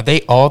minute. Are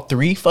they all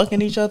three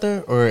fucking each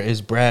other, or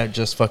is Brad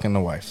just fucking the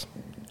wife?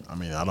 I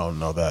mean, I don't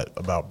know that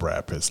about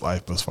Brad Pitt's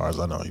life, but as far as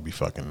I know, he be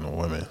fucking the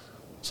women.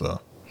 So,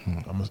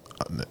 and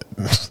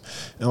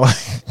like,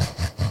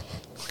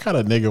 what kind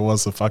of nigga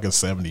wants a fucking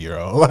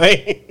 70-year-old?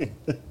 Like,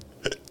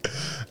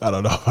 I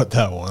don't know about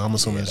that one. I'm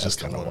assuming it's just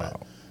a kinda woman.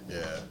 wild.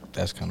 Yeah,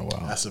 That's kind of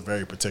wild. that's a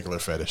very particular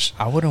fetish.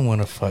 I wouldn't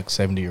want to fuck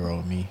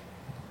 70-year-old me.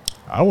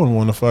 I wouldn't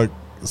want to fuck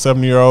a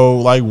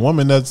 70-year-old like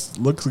woman that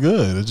looks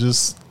good. It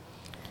just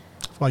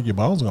I feel like your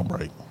bones gonna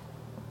break.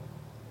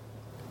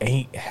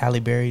 Ain't Halle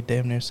Berry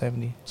damn near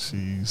 70?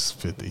 She's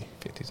 50.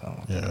 50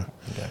 something. Yeah.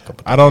 You got a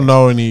couple I don't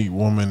know any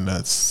woman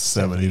that's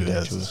 70 that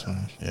that's you would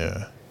smash.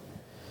 yeah,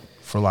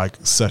 for like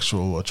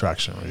sexual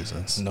attraction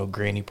reasons. No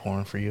granny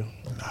porn for you.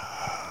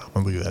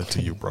 I'm gonna leave that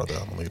to you, brother.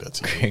 I'm gonna leave that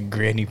to you.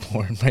 Granny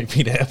porn might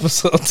be the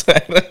episode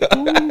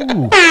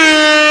title.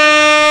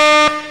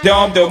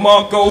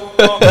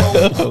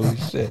 Oh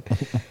shit.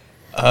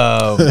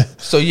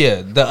 So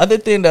yeah, the other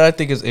thing that I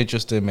think is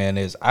interesting, man,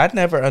 is I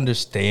never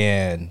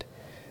understand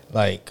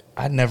Like,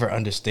 I never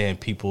understand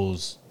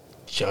people's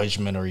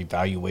judgment or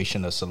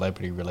evaluation of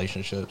celebrity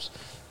relationships,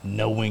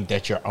 knowing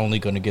that you're only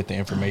going to get the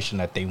information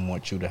that they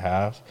want you to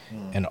have,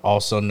 and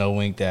also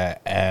knowing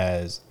that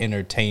as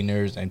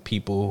entertainers and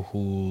people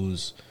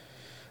whose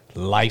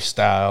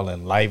lifestyle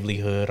and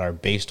livelihood are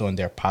based on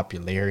their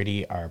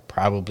popularity are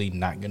probably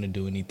not going to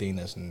do anything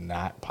that's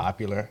not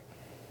popular,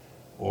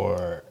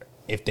 or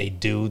if they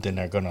do, then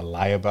they're going to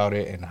lie about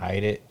it and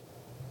hide it.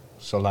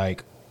 So,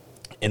 like,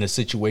 in a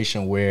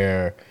situation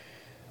where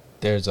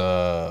there's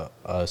a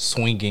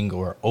swinging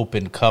or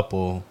open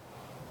couple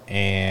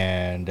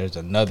and there's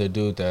another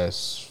dude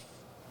that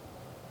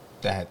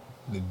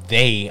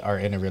they are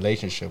in a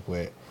relationship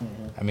with,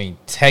 I mean,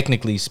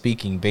 technically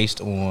speaking, based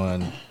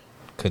on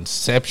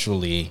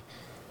conceptually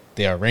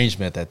the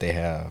arrangement that they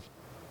have,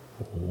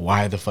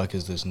 why the fuck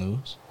is this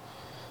news?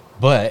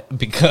 But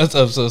because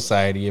of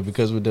society and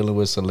because we're dealing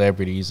with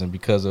celebrities and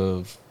because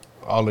of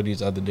all of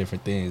these other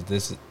different things,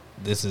 this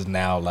is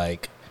now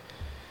like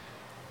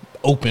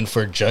open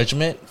for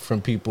judgment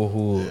from people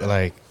who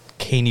like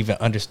can't even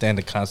understand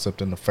the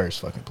concept in the first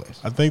fucking place.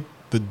 I think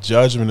the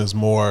judgment is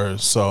more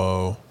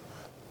so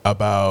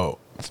about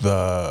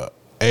the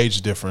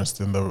age difference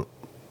than the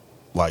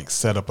like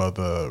setup of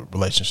the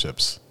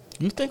relationships.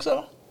 You think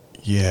so?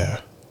 Yeah,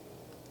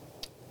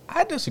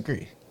 I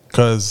disagree.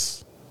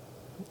 because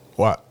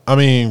what I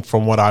mean,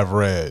 from what I've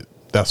read,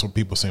 that's what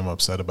people seem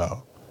upset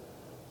about.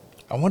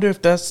 I wonder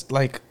if that's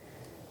like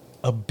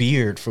a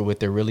beard for what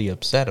they're really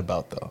upset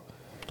about, though.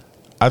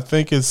 I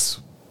think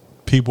it's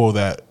people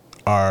that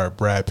are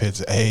Brad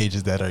Pitt's age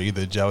that are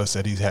either jealous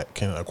that he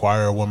can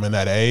acquire a woman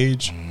that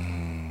age,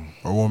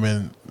 or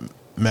woman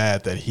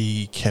mad that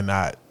he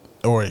cannot,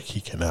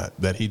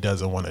 that he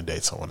doesn't want to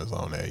date someone his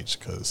own age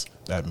because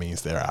that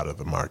means they're out of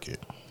the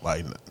market.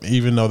 Like,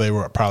 even though they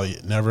were probably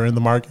never in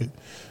the market,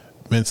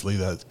 mentally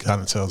that kind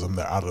of tells them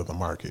they're out of the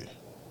market.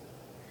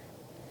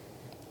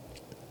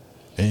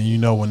 And you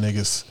know when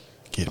niggas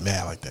get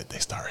mad like that, they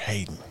start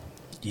hating.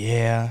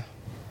 Yeah.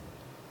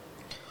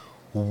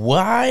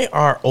 Why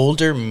are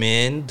older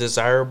men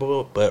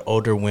desirable, but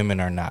older women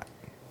are not?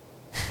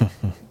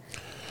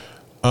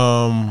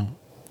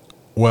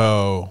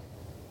 Well,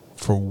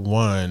 for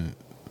one,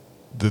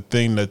 the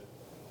thing that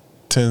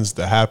tends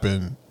to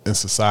happen in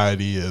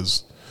society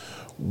is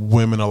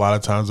women a lot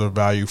of times are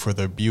valued for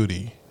their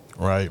beauty,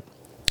 right?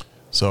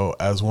 So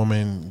as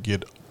women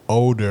get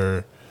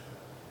older,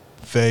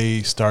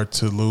 they start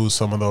to lose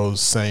some of those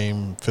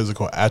same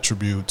physical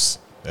attributes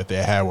that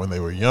they had when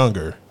they were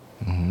younger.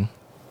 Mm-hmm.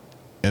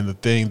 And the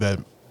thing that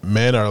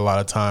men are a lot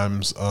of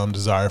times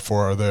desire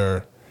for are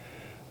their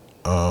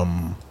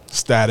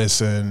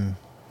status and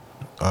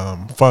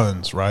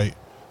funds, right?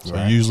 So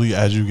Right. usually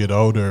as you get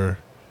older,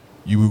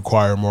 you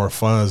require more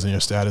funds and your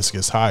status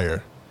gets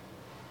higher.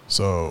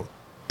 So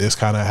this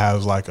kind of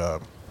has like a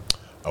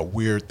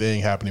weird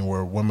thing happening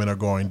where women are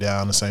going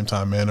down the same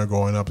time men are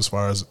going up as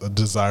far as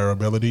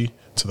desirability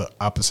to the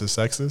opposite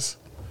sexes.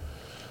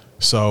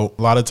 So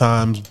a lot of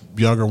times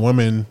younger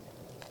women,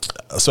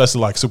 especially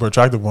like super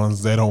attractive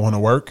ones, they don't want to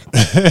work.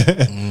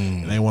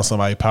 And they want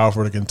somebody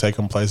powerful that can take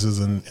them places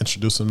and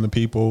introduce them to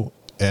people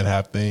and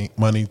have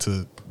money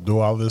to do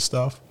all this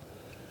stuff.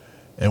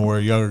 And where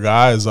younger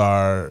guys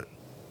are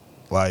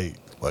like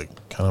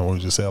kind of what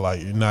you just said,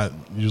 like you're not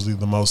usually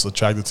the most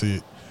attracted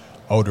to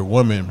older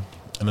women.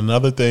 And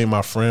another thing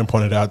my friend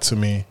pointed out to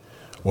me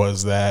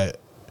was that,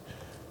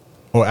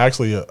 well,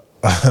 actually a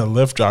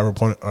Lyft driver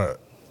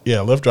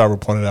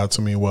pointed out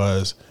to me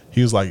was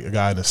he was like a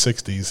guy in the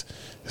 60s.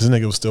 This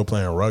nigga was still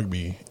playing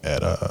rugby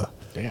at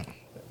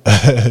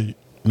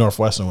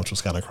Northwestern, which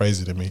was kind of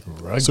crazy to me.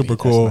 Rugby? Super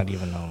cool. That's not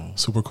even known.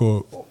 Super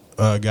cool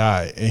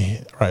guy.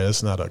 And right,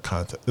 it's not a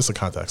contact. It's a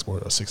contact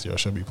sport. A 60-year-old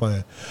should be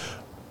playing.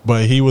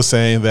 But he was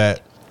saying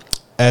that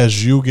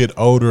as you get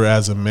older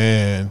as a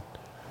man,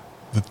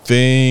 the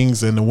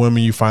things and the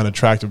women you find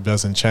attractive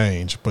doesn't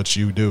change, but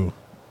you do.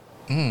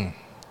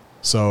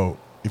 So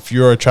if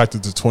you're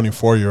attracted to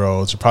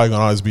 24-year-olds, you're probably going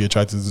to always be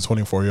attracted to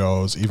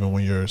 24-year-olds even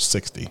when you're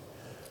 60.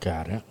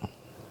 Got it.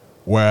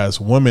 Whereas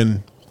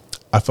women,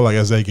 I feel like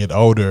as they get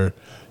older,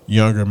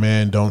 younger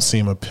men don't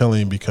seem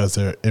appealing because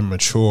they're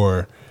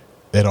immature.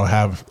 They're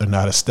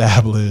not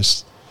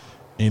established,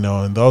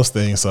 and those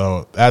things.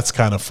 So that's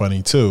kind of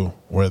funny too,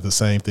 where the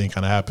same thing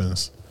kind of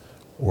happens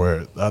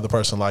where the other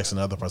person likes and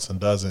the other person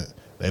doesn't.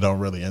 They don't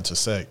really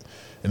intersect.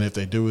 And if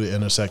they do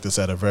intersect, it's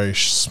at a very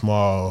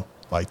small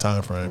like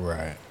time frame.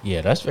 Right.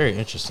 Yeah, that's very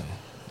interesting.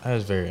 That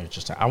is very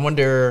interesting. I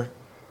wonder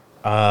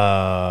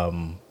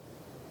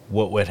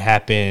what would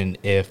happen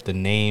if the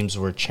names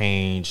were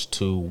changed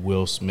to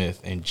Will Smith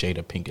and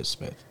Jada Pinkett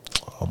Smith.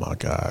 Oh my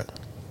God.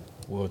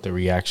 What would the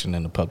reaction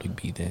in the public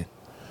be then?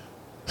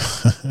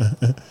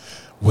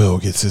 Will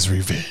gets his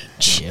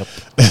revenge. Yep.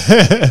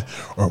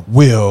 Or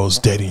Will's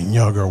dating a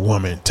younger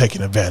woman,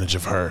 taking advantage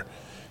of her.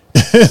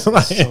 It's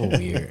so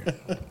weird.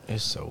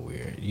 It's so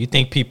weird. You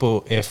think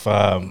people, if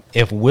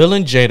Will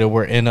and Jada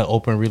were in an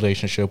open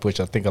relationship,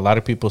 which I think a lot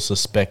of people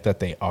suspect that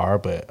they are,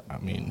 but I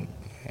mean,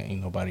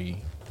 ain't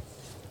nobody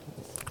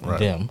Right.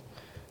 them.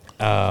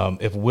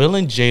 if Will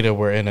and Jada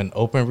were in an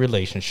open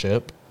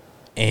relationship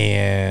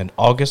and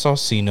August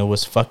Alsina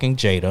was fucking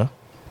Jada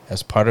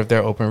as part of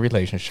their open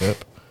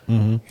relationship,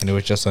 and it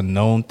was just a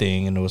known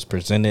thing, and it was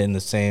presented in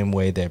the same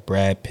way that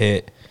Brad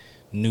Pitt,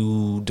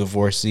 new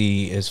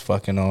divorcee, is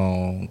fucking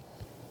on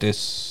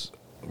this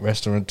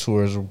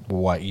restaurateur's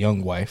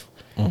young wife.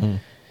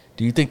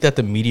 Do you think that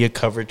the media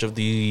coverage of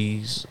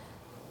these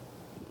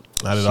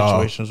Not at all.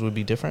 situations would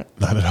be different?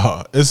 Not at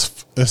all.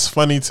 It's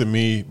funny to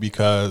me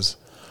because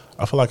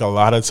I feel like a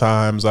lot of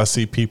times I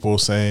see people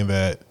saying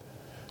that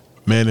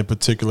men in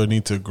particular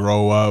need to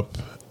grow up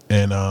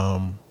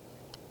and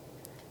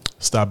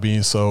stop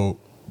being so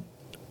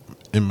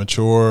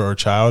immature or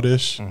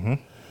childish.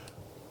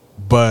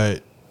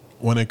 But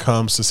when it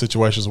comes to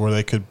situations where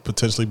they could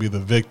potentially be the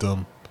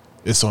victim,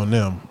 it's on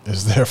them.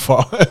 It's their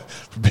fault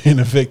for being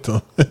a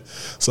victim.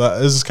 So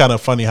this is kind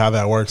of funny how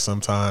that works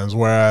sometimes.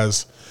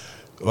 Whereas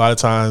a lot of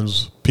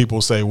times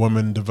people say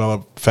women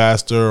develop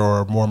faster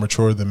or more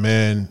mature than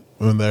men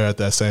when they're at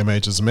that same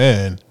age as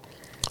men.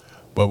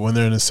 But when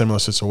they're in a similar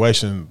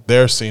situation,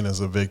 they're seen as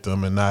a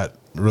victim and not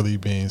really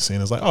being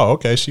seen as like, oh,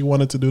 okay, she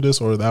wanted to do this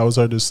or that was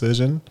her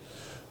decision.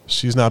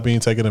 She's not being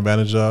taken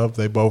advantage of.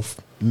 They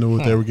both knew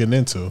what they were getting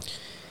into.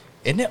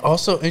 Isn't it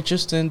also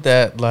interesting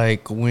that,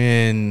 like,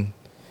 when,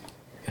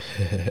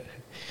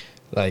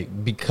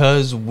 like,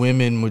 because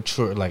women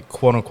mature, like,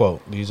 quote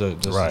unquote, these are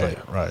just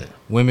Right.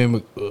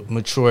 women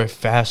mature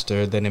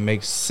faster, then it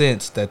makes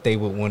sense that they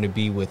would want to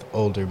be with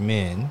older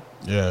men.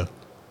 Yeah.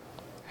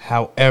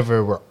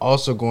 However, we're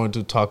also going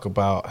to talk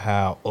about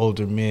how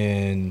older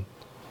men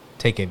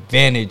take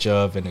advantage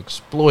of and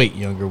exploit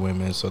younger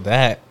women, so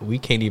that we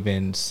can't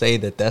even say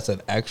that that's an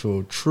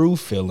actual true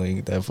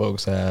feeling that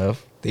folks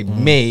have. They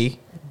may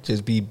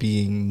just be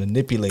being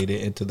manipulated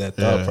into that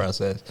thought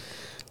process.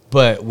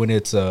 But when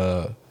it's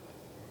a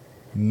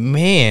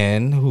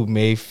man who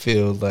may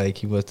feel like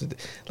he wants to,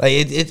 like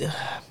it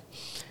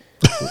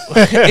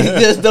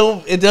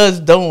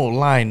just don't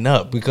line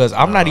up, because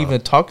I'm not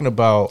even talking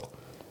about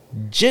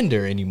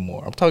gender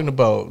anymore. I'm talking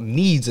about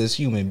needs as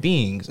human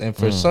beings. And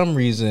for some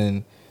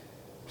reason,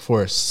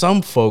 for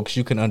some folks,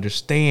 you can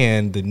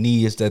understand the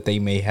needs that they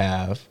may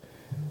have,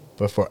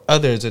 but for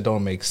others, it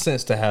don't make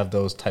sense to have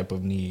those type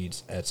of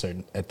needs at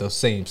those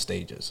same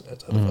stages.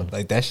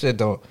 Like, that shit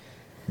don't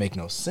make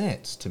no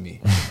sense to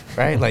me,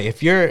 right? Like,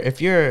 if you're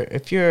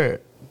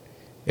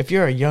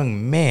a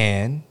young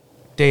man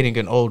dating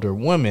an older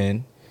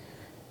woman,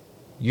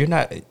 you're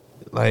not,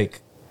 like,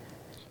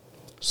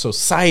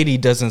 society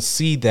doesn't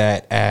see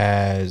that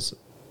as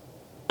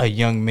a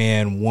young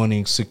man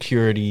wanting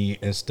security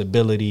and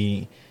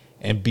stability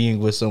and being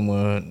with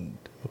someone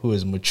who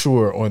is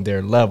mature on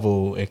their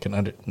level and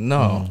can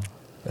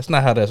that's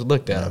not how that's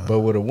looked at. But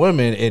with a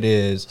woman, it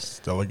is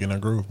Still getting a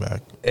groove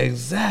back.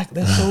 exact.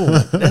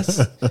 I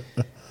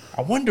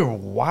wonder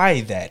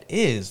why that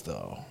is,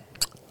 though.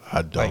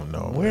 I don't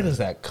know. Where man. does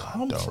that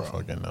come Don't from?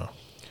 fucking know.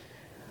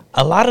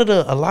 A lot of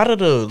the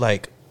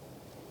like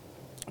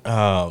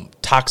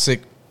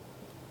toxic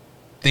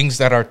things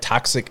that are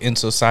toxic in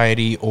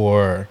society,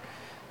 or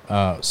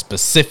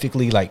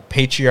specifically like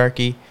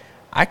patriarchy,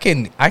 I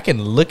can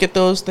look at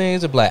those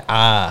things and be like,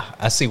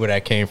 I see where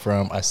that came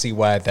from. I see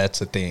why that's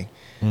a thing.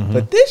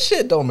 But this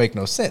shit don't make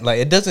no sense.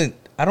 Like,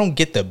 I don't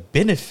get the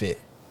benefit,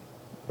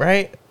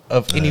 right,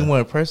 of any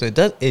one person.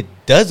 It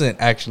doesn't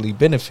actually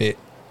benefit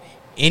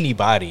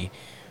anybody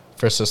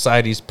for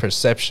society's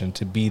perception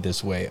to be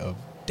this way of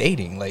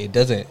dating. Like, it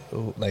doesn't,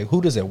 like,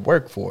 who does it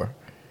work for?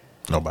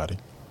 Nobody.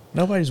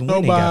 Nobody's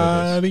winning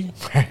out of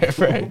this.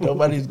 Right.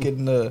 Nobody's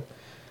getting the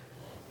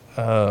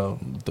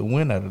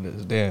win out of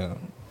this.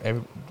 Damn.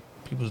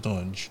 People's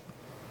doing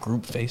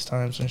group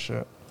FaceTimes and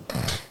shit.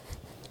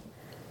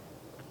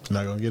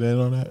 Not gonna get in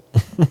on that.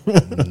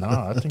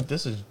 Nah, I think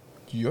this is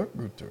your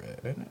group thread,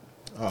 isn't it?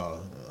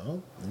 Oh,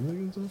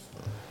 Niggas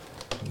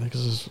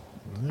is,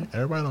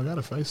 everybody don't got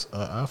a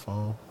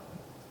iPhone.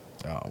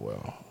 oh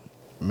well.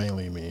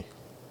 Mainly me.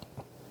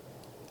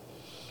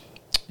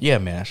 Yeah,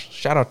 man.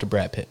 Shout out to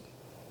Brad Pitt.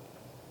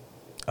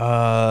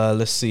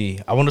 Let's see.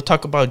 I want to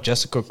talk about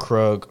Jessica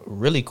Krug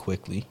really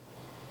quickly.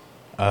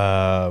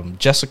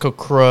 Jessica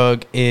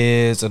Krug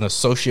is an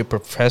associate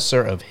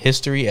professor of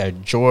history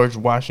at George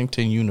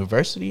Washington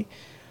University,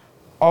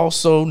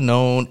 also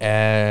known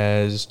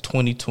as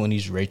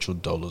 2020's Rachel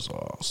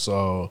Dolezal.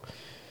 So,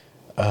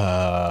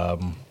 I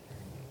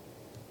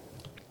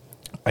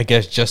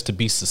guess just to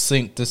be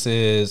succinct, this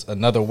is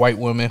another white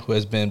woman who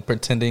has been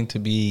pretending to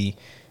be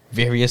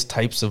various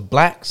types of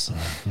blacks.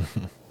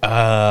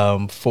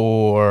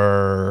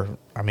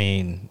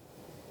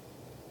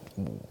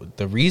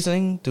 The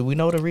reason? Do we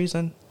know the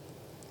reason?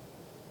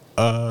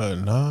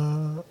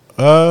 No.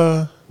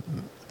 I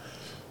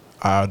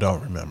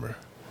don't remember.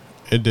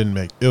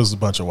 It was a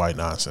bunch of white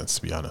nonsense,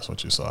 to be honest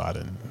with you, so I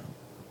didn't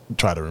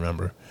try to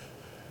remember.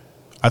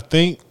 I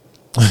think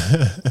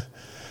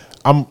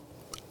I'm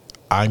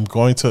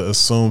going to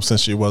assume,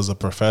 since she was a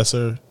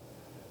professor,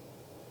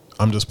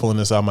 I'm just pulling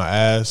this out my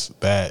ass,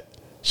 that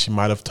she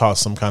might have taught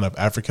some kind of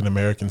African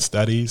American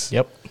studies.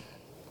 Yep.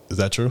 Is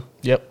that true?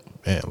 Yep.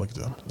 Man, look at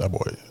them. That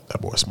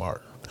boy's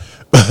smart.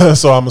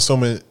 So I'm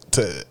assuming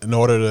in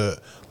order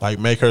to like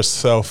make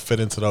herself fit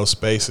into those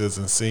spaces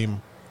and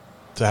seem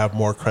to have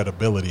more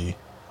credibility,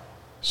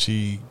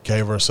 she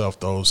gave herself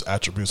those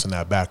attributes in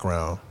that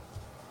background.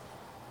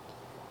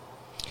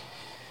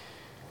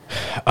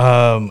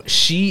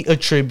 She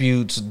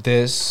attributes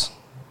this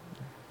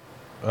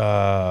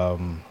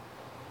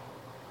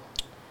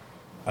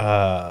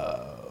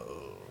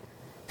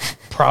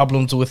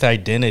problems with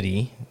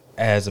identity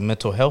as a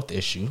mental health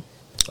issue.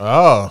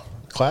 Oh,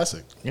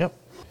 classic. Yep.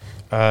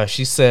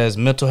 She says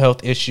mental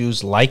health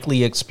issues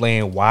likely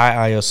explain why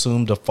I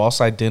assumed a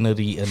false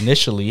identity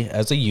initially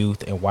as a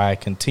youth and why I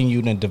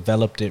continued and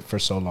developed it for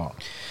so long.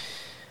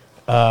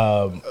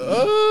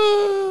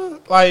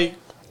 Like,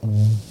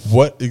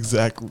 what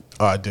exactly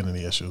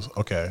identity issues?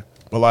 Okay,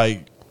 but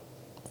like,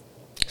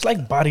 It's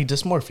like body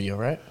dysmorphia,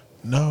 right?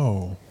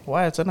 no,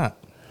 Why is it not?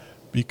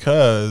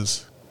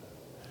 because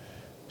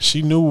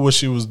she knew what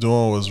she was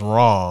doing was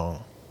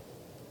wrong,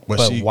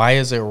 but Why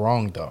is it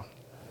wrong though?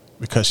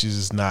 because she's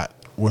just not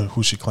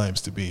who she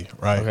claims to be,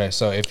 right? Okay,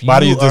 so if you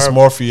Body are,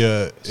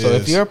 dysmorphia so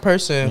is if you're a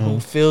person who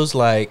feels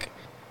like,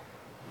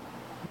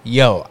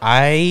 yo,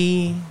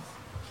 I'm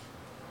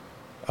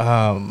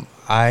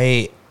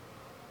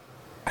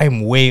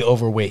way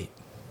overweight,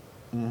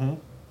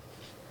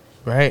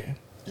 right?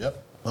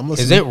 Yep, I'm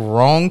listening. Is it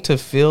wrong to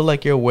feel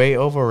like you're way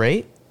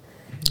overweight?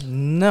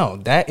 No,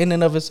 that in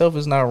and of itself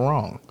is not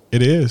wrong.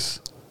 It is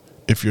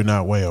if you're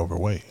not way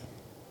overweight.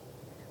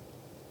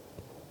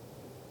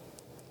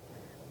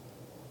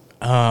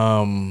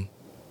 How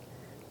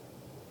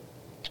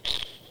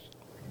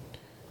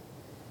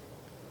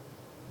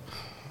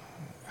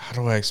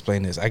do I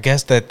explain this? I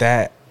guess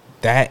that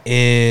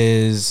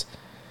is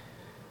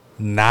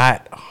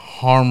not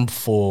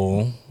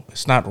harmful.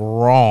 It's not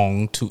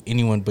wrong to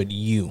anyone but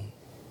you.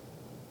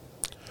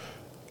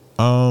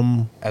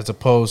 As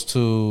opposed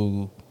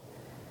to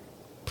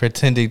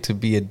pretending to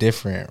be a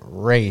different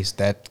race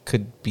that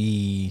could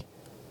be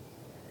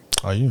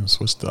Oh, you didn't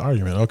switch the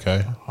argument.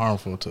 Okay.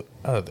 harmful to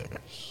others.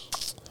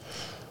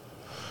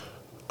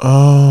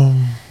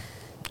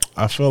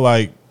 I feel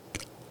like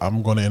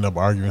I'm going to end up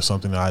arguing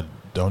something that I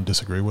don't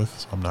disagree with.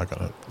 So I'm not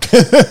going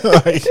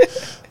to. Like,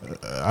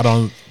 I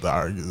don't.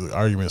 The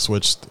argument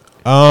switched.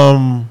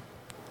 I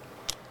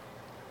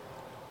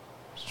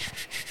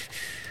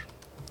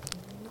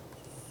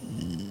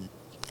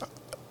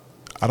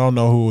don't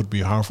know who would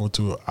be harmful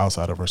to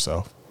outside of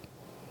herself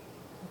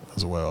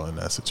as well in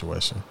that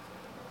situation.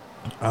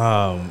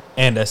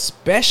 And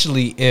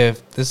especially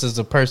if this is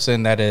a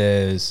person that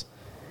is,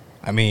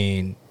 I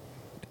mean,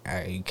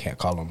 you can't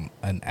call them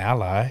an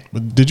ally.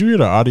 But did you hear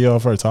the audio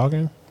of her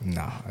talking?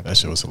 No. That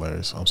shit was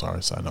hilarious. I'm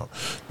sorry, side note.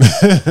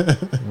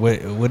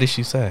 What did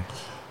she say?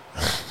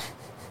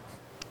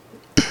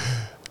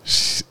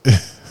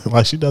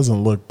 Like, she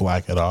doesn't look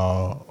black at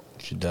all.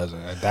 She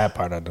doesn't. That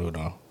part I do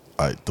know.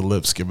 Like, the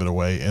lips give it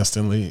away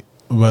instantly.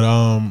 But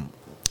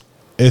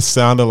it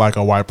sounded like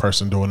a white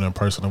person doing an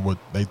impression of what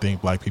they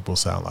think black people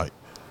sound like.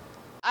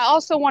 I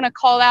also want to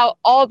call out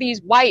all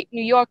these white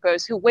New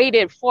Yorkers who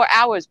waited 4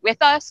 hours with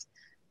us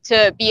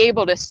to be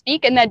able to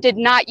speak and that did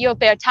not yield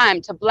their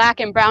time to black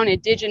and brown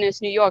indigenous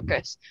New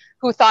Yorkers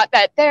who thought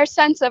that their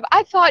sense of,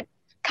 I thought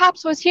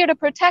cops was here to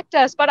protect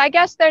us, but I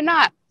guess they're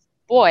not.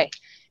 Boy,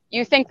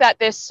 you think that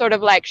this sort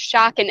of like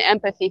shock and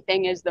empathy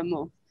thing is the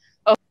move.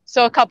 Oh,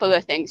 so a couple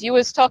of things. You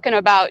was talking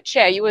about,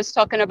 Chair, you was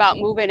talking about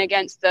moving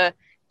against the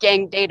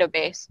gang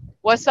database.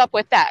 What's up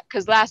with that?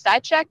 Because last I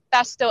checked,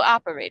 that's still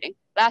operating.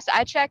 Last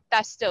I checked,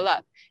 that's still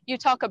up. You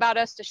talk about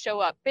us to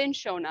show up, been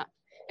shown up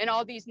in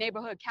all these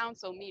neighborhood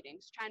council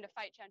meetings trying to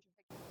fight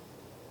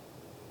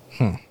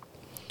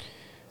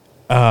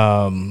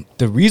gentrification.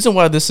 The reason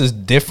why this is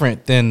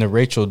different than the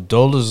Rachel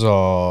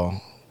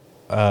Dolezal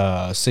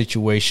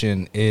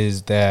situation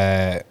is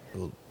that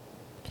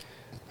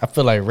I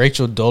feel like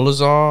Rachel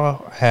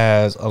Dolezal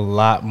has a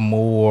lot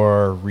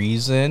more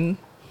reason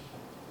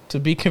to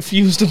be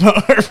confused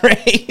about her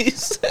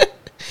race.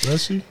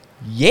 Does she?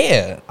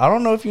 Yeah, I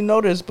don't know if you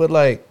noticed, but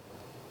like,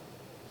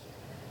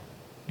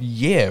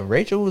 yeah,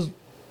 Rachel was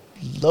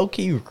low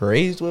key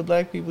raised with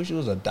black people. She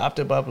was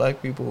adopted by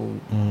black people.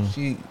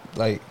 She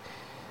like,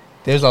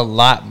 there's a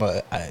lot,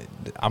 but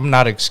I'm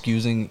not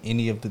excusing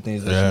any of the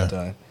things that she's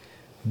done,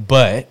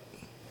 but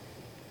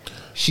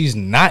she's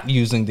not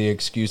using the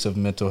excuse of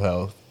mental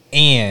health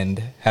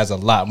and has a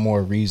lot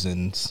more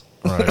reasons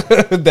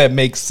that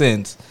make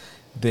sense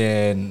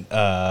than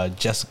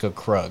Jessica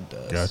Krug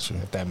does. Gotcha.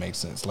 If that makes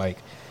sense. Like,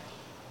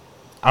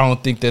 I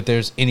don't think that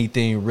there's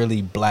anything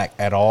really black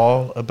at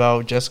all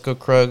about Jessica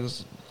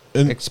Krug's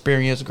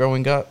experience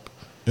growing up.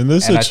 And I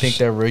think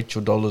that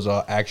Rachel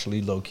Dolezal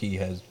actually low-key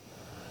has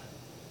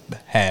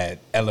had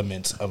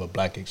elements of a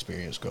black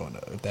experience growing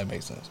up, if that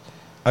makes sense.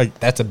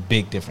 That's a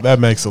big difference. That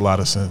makes a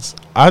lot of sense.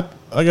 I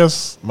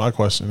guess my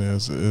question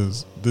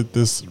is did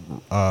this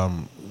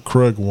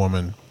Krug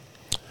woman,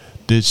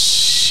 did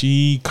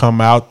she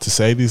come out to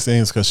say these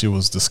things because she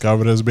was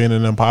discovered as being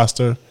an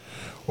imposter?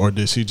 Or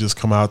did she just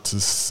come out to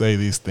say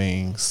these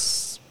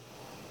things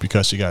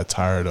because she got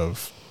tired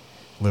of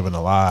living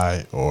a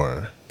lie,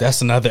 or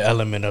That's another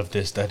element of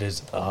this that is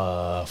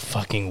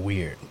fucking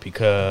weird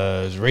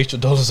because Rachel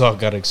Dolezal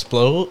got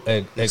exposed.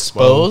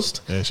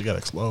 Yeah, she got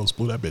exposed.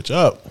 Blew that bitch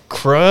up.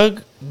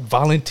 Krug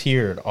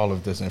volunteered all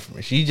of this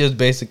information. She just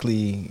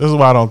basically This is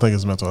why I don't think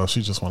it's mental health.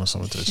 She just wanted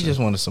some attention. she just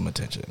wanted some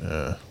attention.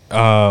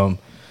 Yeah.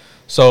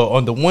 So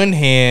on the one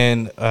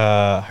hand,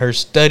 her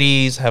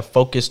studies have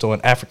focused on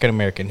African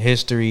American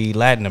history,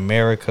 Latin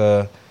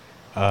America.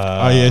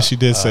 Oh yeah, she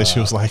did say she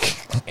was like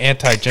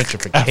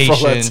Anti-gentrification.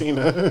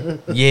 Afro-Latina.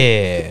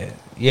 Yeah.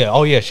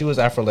 Oh yeah, she was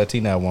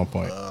Afro-Latina at one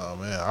point. Oh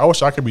man, I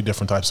wish I could be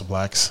different types of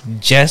blacks.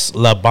 Jess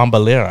La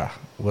Bombalera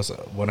was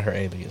one of her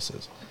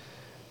aliases.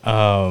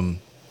 Bro,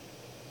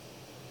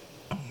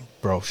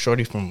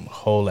 shorty from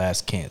whole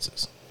ass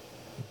Kansas,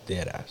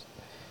 dead ass.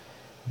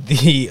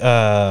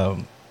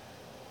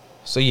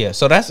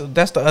 So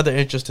that's the other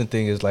interesting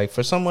thing is like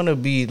for someone to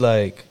be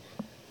like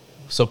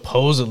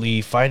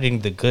supposedly fighting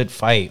the good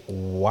fight,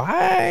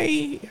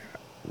 why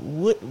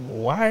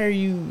are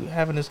you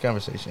having this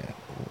conversation?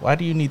 Why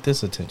do you need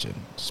this attention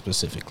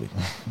specifically?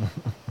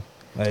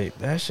 Like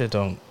that shit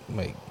don't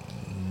make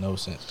no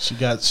sense. She's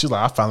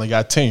like, I finally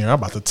got tenure. I'm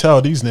about to tell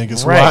these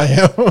niggas Right.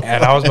 who I am.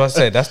 And I was about to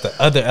say that's the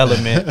other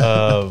element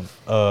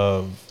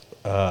of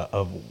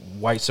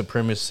white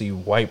supremacy,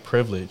 white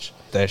privilege.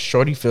 That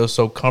shorty feels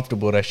so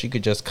comfortable that she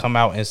could just come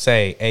out and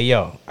say, "Hey,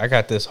 yo, I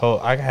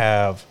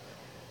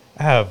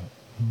have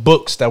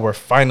books that were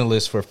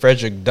finalists for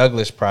Frederick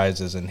Douglass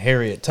prizes and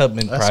Harriet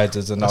Tubman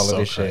prizes and all of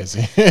this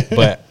crazy. shit."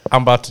 But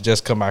I'm about to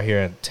just come out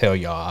here and tell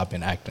y'all I've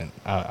been acting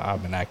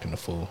a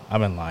fool. I've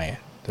been lying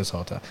this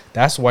whole time.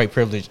 That's white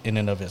privilege in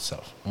and of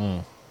itself.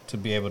 To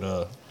be able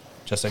to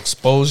just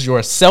expose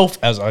yourself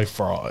as a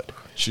fraud.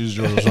 Choose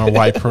yours on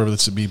white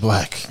privilege to be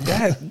black.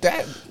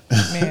 That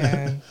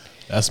man.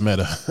 That's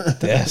meta.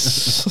 That's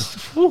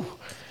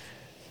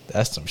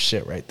some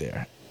shit right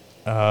there.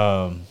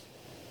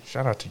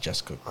 Shout out to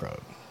Jessica Krug,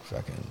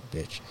 fucking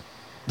bitch.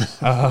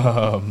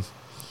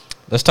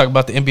 Let's talk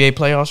about the NBA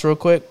playoffs real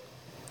quick.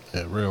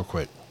 Yeah, real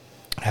quick.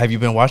 Have you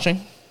been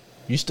watching?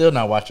 You still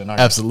not watching, are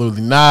you?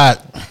 Absolutely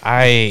not.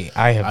 I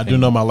do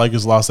know my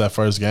Lakers lost that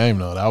first game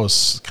though. That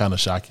was kind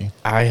of shocking.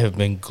 I have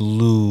been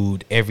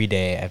glued every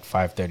day at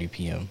 5:30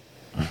 p.m.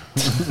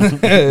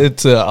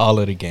 to all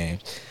of the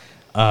games.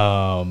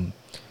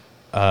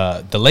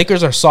 The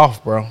Lakers are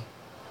soft, bro.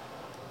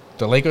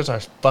 The Lakers are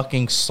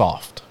fucking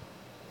soft.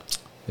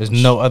 There's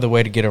no other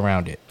way to get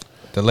around it.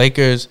 The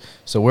Lakers,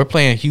 so we're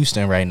playing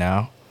Houston right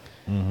now.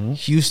 Mm-hmm.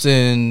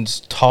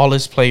 Houston's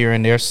tallest player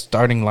in their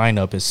starting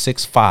lineup is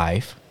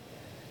 6'5".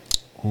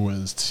 Who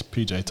is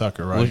PJ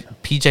Tucker, right?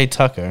 PJ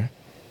Tucker.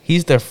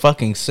 He's their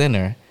fucking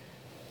center.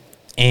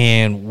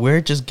 And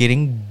we're just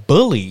getting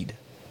bullied.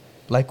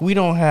 Like, we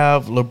don't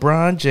have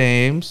LeBron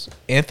James,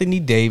 Anthony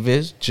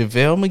Davis,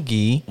 JaVale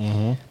McGee.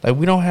 Mm-hmm. Like,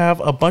 we don't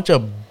have a bunch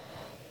of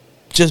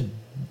just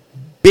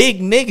big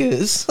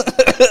niggas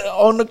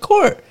on the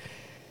court.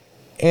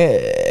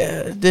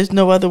 And there's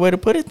no other way to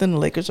put it than the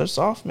Lakers are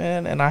soft,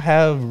 man. And I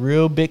have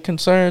real big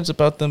concerns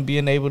about them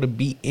being able to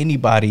beat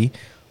anybody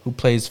who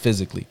plays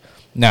physically.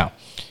 Now,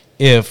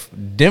 if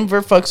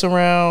Denver fucks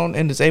around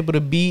and is able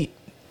to beat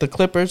the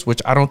Clippers,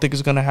 which I don't think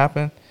is going to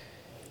happen,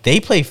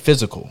 they play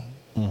physical.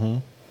 Mm-hmm.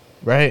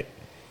 Right?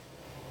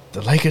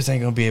 The Lakers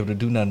ain't gonna be able to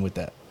do nothing with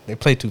that. They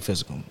play too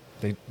physical.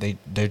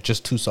 They're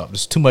just too soft.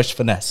 There's too much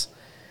finesse.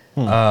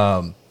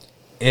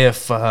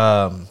 If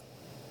the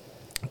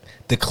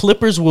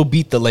Clippers will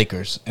beat the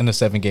Lakers in a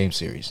 7-game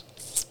series,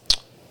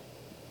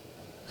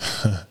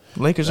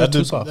 Lakers are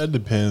too soft. That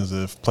depends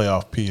if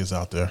playoff P is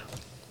out there.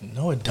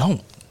 No, it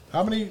don't.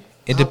 How many?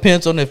 It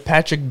depends on if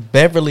Patrick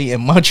Beverly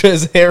and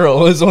Montrezl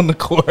Harrell is on the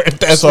court.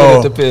 That's so,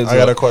 what it depends. I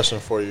got a question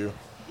for you.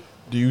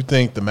 Do you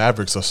think the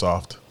Mavericks are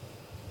soft?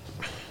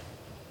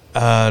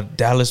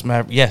 Dallas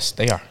Mavericks. Yes,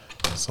 they are.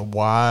 So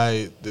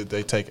why did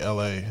they take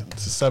LA to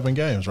 7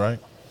 games, right?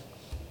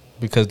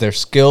 Because their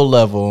skill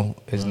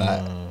level is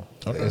not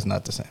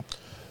the same.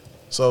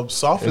 So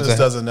softness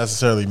doesn't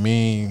necessarily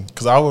mean,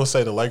 because I will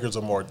say the Lakers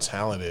are more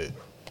talented.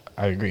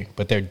 I agree,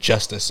 but they're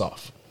just as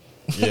soft.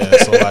 Yeah,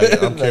 so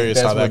like I'm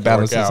curious how that can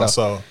work out.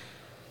 So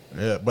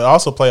yeah, but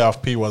also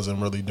playoff P wasn't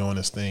really doing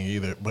his thing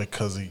either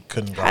because he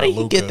couldn't guard Luka. How did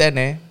he get that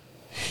name?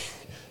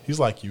 He's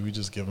like you. He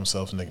just give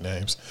himself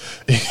nicknames.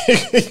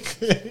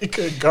 He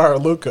couldn't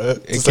guard Luka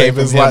to save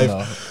his life.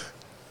 Though.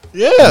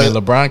 Yeah, I mean,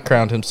 LeBron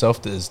crowned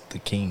himself as the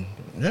king.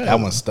 Yeah, that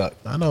one stuck.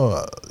 I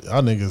know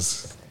y'all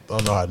niggas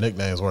don't know how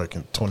nicknames work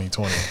in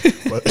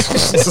 2020, but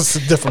this is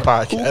a different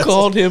podcast. Who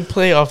called him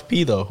Playoff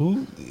P though?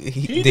 Who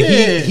he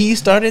did? He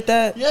started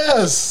that?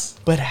 Yes,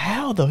 but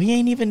how though? He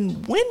ain't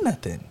even win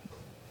nothing.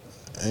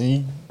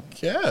 And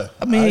yeah,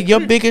 I mean, your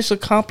biggest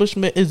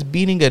accomplishment is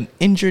beating an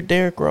injured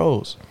Derrick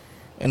Rose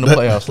in the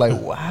playoffs.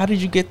 Like, how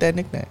did you get that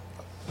nickname?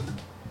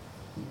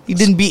 He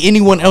didn't beat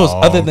anyone else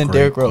other than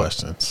Derrick Rose.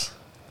 Questions.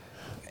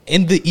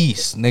 In the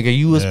East, nigga,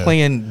 you was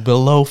playing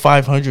below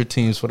 500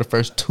 teams for the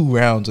first 2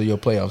 rounds of your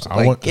playoffs. Like,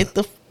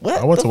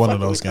 I went to one of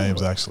those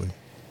games, actually.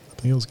 I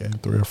think it was game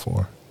 3 or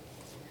 4.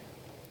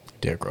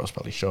 Derrick Rose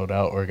probably showed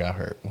out or got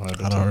hurt. One of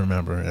the I two. don't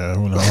remember. Yeah,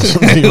 who knows?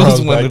 It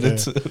was one of the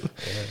two.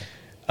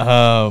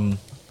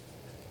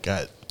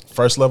 Got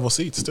first level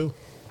seats too.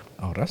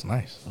 Oh, that's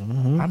nice.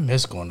 Mm-hmm. I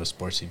miss going to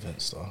sports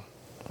events, though.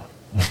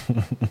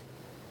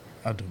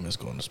 I do miss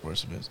going to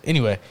sports events.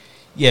 Anyway,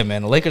 yeah,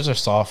 man, the Lakers are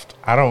soft.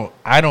 I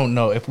don't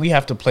know if we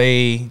have to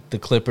play the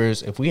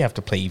Clippers, if we have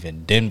to play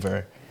even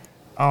Denver.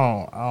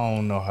 I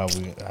don't know how it's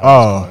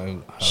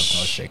gonna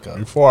shake up.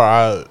 Before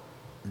I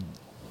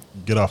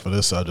get off of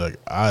this subject,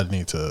 I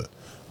need to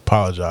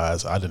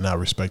apologize. I did not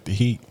respect the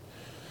Heat.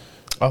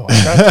 Oh,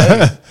 I tried to tell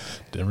you.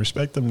 Didn't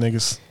respect them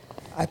niggas.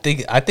 I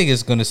think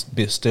it's gonna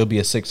still be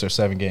a 6 or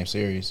 7 game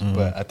series,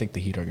 but I think the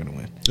Heat are gonna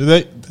win.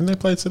 Didn't they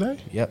play today?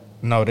 Yep.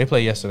 No, they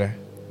played yesterday.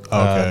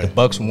 Okay. The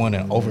Bucks won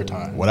in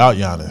overtime Without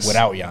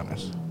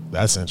Giannis.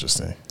 That's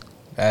interesting.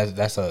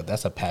 That's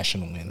a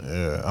passion win.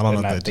 Yeah, I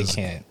don't know if they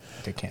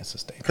can't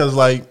sustain. Because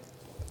like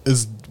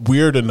it's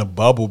weird in the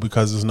bubble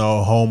because there's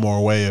no home or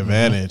away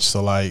advantage.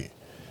 So like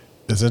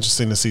it's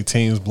interesting to see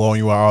teams blowing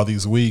you out all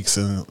these weeks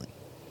and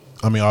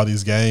all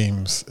these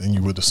games, and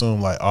you would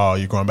assume like, oh,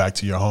 you're going back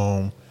to your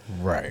home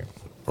Right.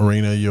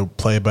 arena, you'll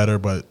play better,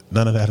 but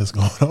none of that is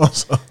going on.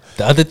 So.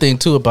 The other thing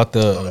too about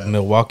the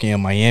Milwaukee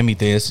and Miami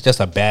thing, it's just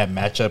a bad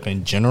matchup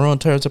in general in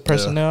terms of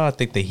personnel. Yeah. I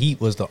think the Heat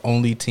was the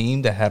only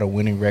team that had a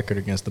winning record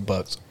against the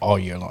Bucks all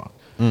year long.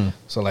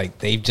 So like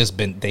they've just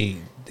been they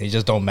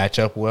just don't match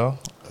up well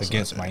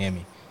against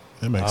Miami.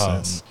 It makes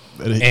sense.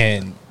 And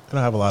they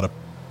don't have a lot of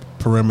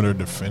perimeter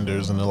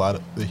defenders, and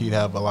the Heat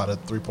have a lot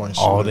of 3-point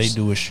shooters. all they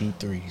do is shoot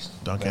threes.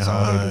 Duncan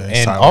Hines,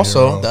 and Tyler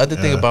also Hero. the other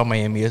thing about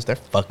Miami is they're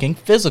fucking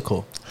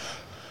physical.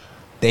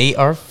 They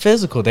are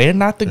physical. They are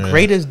not the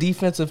greatest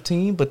defensive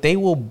team, but they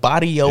will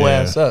body your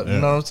ass up. You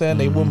know what I'm saying?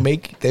 They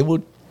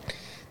will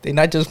they're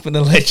not just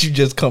gonna let you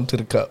just come to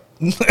the cup.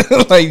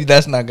 Like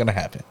that's not gonna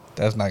happen.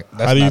 That's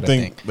How do you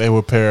think they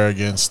would pair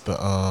against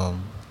the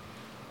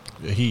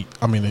Heat?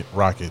 The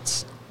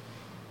Rockets.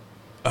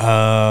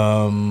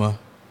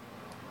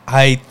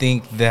 I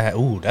think that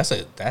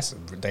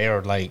they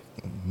are like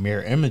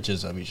mirror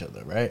images of each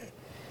other, right?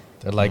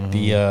 They're like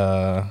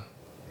the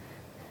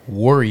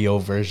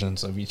Wario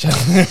versions of each other.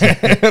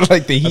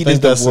 Like the Heat is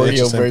the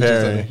Wario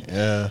version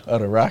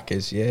of the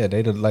Rockets. Yeah,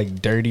 they're the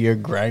like dirtier,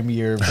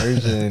 grimier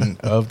version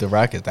of the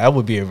Rockets. That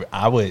would be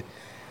I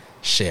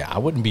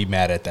wouldn't be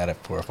mad at that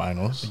for a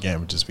finals. The game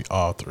would just be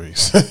all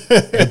threes.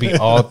 It'd be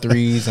all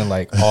threes and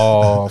like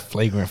all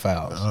flagrant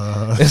fouls.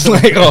 It's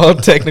like all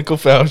technical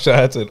foul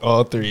shots and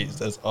all threes.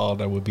 That's all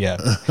that would be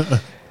happening.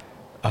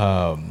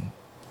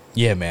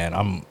 Yeah, man.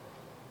 I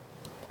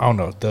don't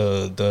know.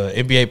 The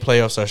NBA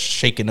playoffs are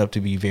shaking up to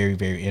be very,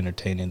 very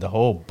entertaining. The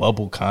whole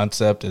bubble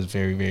concept is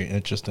very, very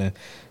interesting.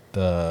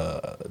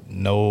 The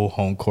no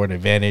home court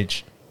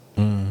advantage.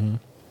 Some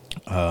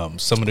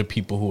of the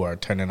people who are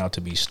turning out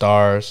to be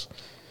stars.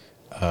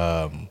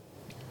 The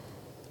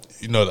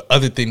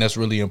other thing that's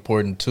really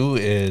important too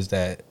is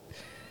that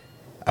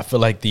I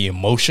feel like the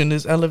emotion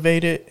is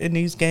elevated in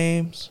these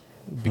games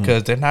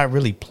because they're not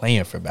really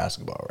playing for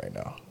basketball right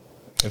now.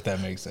 If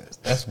that makes sense.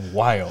 That's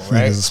wild,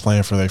 right? Niggas is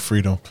playing for their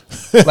freedom.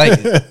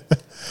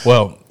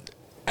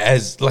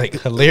 As like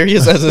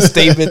hilarious as a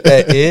statement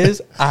that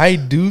is, I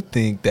do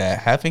think that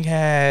having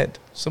had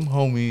some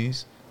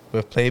homies who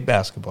have played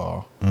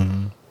basketball,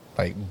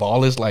 like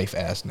ball is life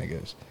ass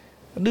niggas,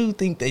 I do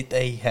think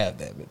they have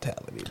that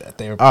mentality that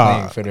they're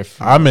playing for their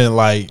freedom. I meant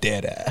like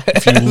dead ass.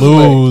 If you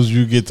lose,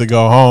 you get to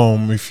go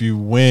home. If you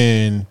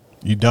win,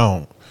 you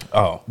don't.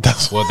 Oh,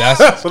 that's what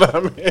I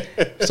meant.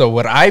 So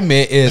what I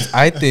meant is,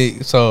 I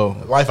think so.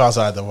 Life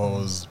outside the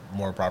ball is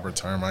more proper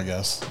term, I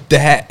guess.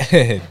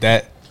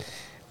 That's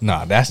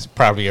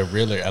probably a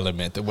realer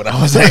element than what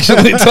I was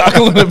actually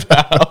talking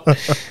about.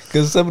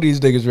 Because some of these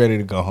niggas ready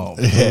to go home.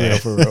 Yeah,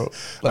 for real.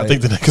 Like, I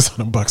think the niggas on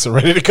the Bucks are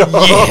ready to go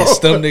home. Yes,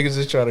 them niggas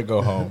is trying to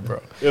go home,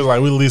 bro. It's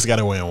like we at least got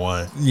to win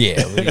one.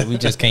 Yeah, we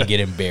just can't get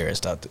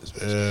embarrassed out this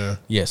bitch.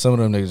 Yeah, some of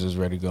them niggas is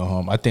ready to go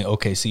home. I think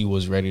OKC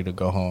was ready to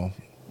go home.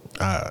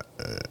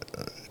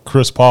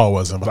 Chris Paul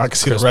wasn't, but I can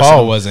see Chris the rest Paul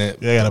of them.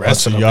 wasn't. Yeah, got a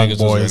bunch of young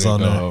boys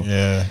on there.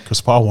 Yeah,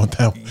 Chris Paul won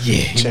that. Yeah,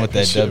 he want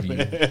that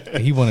W.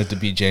 He wanted to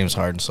be James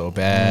Harden so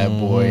bad,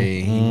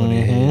 boy.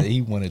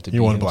 He wanted to be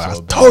him so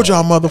bad. Told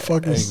y'all,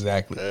 motherfuckers.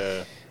 Exactly.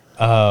 Yeah.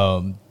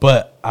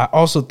 But I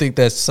also think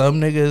that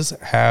some niggas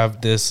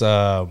have this,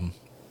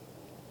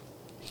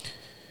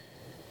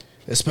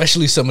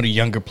 especially some of the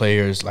younger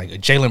players, like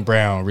Jaylen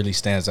Brown really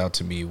stands out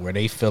to me, where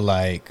they feel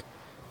like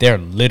they're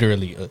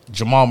literally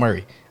Jamal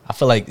Murray. I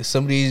feel like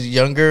some of these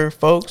younger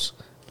folks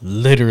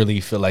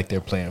literally feel like they're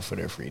playing for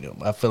their freedom.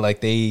 I feel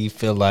like they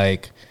feel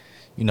like,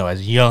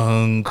 as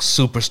young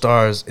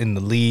superstars in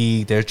the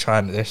league, they're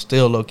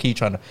still low key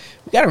trying to.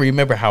 We gotta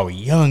remember how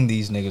young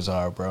these niggas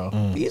are, bro.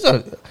 These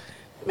are,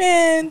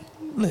 man.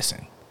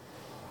 Listen,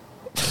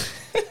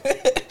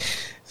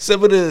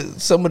 some of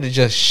the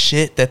just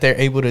shit that they're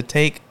able to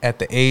take at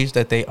the age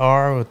that they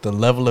are, with the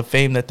level of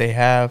fame that they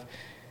have,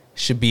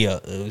 should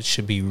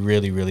be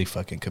really, really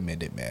fucking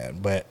commended, man.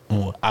 But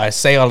I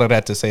say all of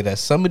that to say that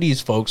some of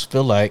these folks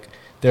feel like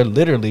they're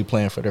literally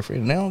playing for their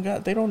freedom.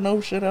 They don't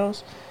know shit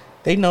else.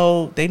 They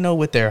know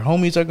what their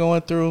homies are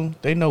going through.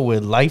 They know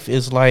what life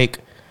is like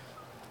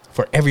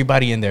for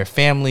everybody in their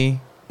family.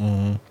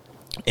 And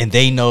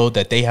they know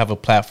that they have a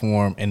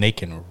platform and they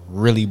can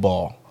really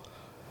ball.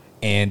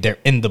 And they're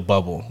in the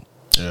bubble.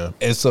 Yeah.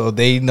 And so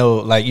they know,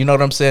 like, you know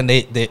what I'm saying?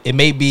 They it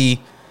may be,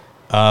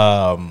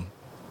 a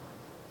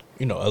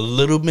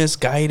little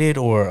misguided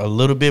or a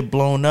little bit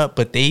blown up,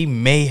 but they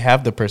may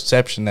have the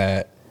perception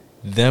that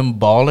them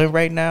balling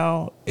right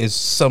now is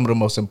some of the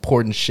most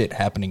important shit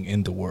happening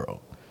in the world.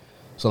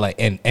 So like,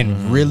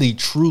 and really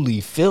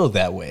truly feel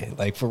that way,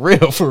 like for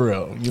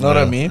real. You know what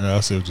I mean? Yeah, I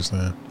see what you're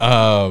saying.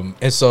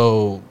 And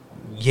so,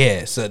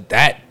 yeah, so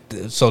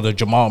the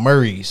Jamal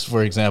Murrays,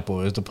 for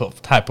example, is the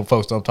type of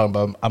folks I'm talking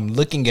about. I'm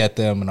looking at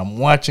them and I'm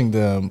watching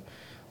them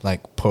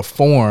like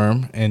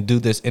perform and do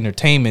this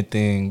entertainment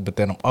thing, but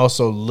then I'm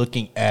also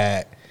looking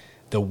at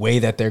the way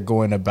that they're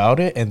going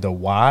about it and the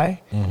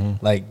why.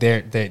 Like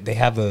they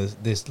have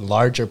this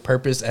larger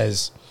purpose,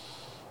 as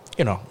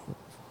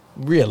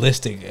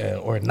realistic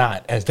or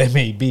not as they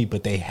may be,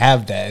 but they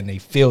have that and they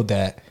feel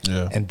that,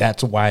 and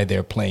that's why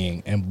they're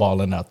playing and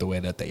balling out the way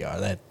that they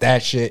are.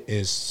 That shit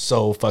is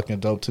so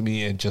fucking dope to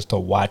me, and just to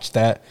watch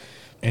that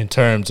in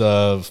terms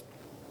of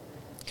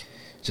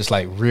just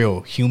like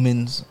real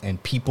humans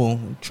and people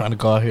trying to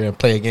go out here and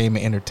play a game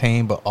and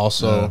entertain, but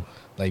also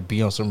like be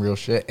on some real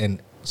shit.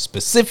 And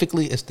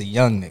specifically, it's the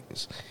young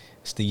niggas,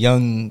 it's the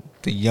young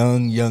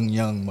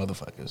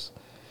motherfuckers.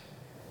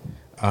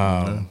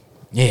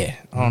 Yeah,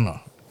 I don't know.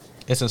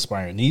 It's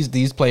inspiring.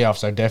 These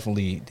playoffs are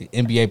definitely, the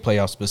NBA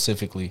playoffs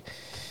specifically,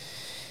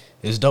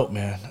 is dope,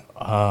 man.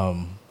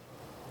 I'll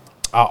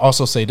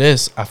also say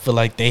this. I feel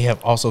like they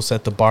have also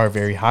set the bar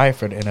very high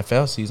for the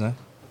NFL season.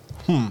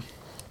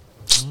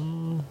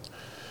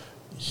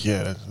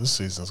 Yeah, this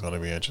season's going to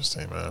be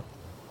interesting, man.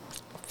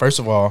 First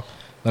of all,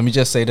 let me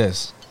just say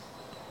this.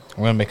 I'm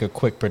going to make a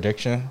quick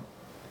prediction.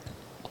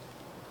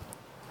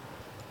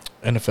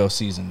 NFL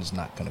season is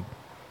not going to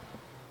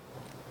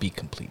be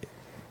completed.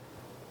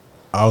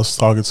 I was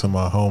talking to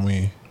my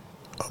homie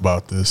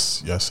about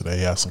this yesterday.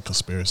 He had some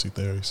conspiracy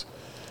theories.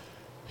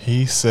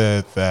 He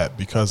said that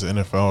because the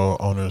NFL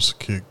owners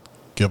could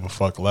give a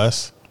fuck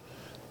less,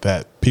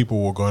 that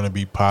people were going to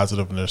be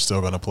positive and they're still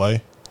going to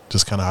play.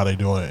 Just kind of how they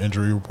do on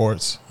injury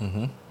reports.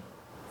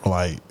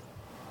 Like,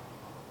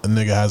 a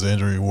nigga has an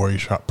injury where he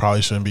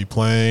probably shouldn't be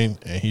playing,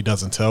 and he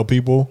doesn't tell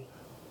people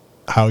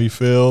how he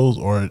feels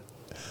or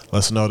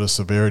lets know the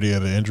severity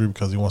of the injury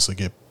because he wants to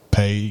get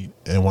paid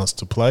and wants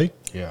to play.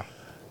 Yeah.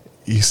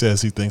 He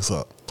says he thinks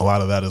a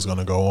lot of that is going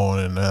to go on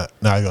and not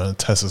going to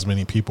test as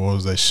many people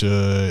as they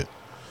should.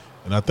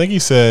 And I think he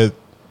said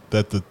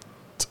that the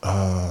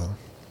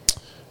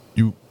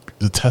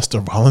tests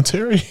are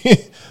voluntary.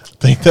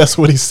 I think that's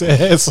what he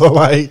said. So,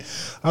 like,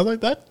 I was like,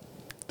 that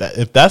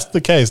if that's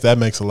the case, that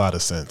makes a lot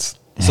of sense.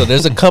 So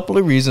there's a couple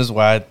of reasons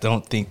why I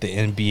don't think the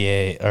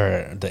NBA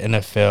or the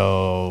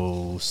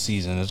NFL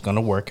season is going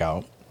to work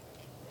out.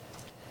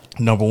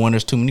 Number one,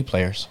 there's too many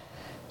players.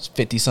 It's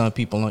 50-some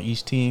people on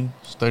each team.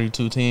 It's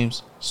 32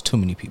 teams. It's too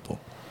many people.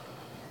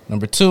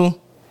 Number two,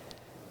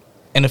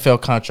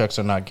 NFL contracts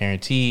are not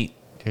guaranteed.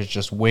 There's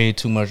just way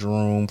too much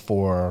room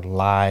for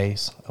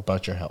lies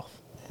about your health.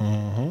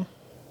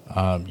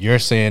 You're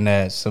saying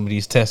that some of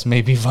these tests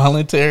may be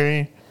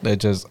voluntary. That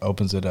just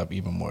opens it up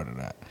even more to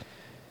that.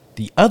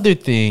 The other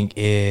thing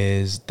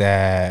is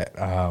that,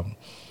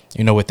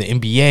 with the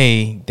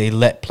NBA, they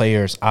let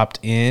players opt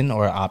in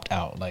or opt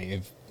out,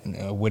 like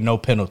with no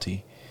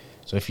penalty.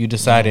 So if you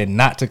decided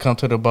not to come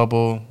to the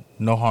bubble,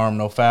 no harm,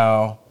 no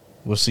foul,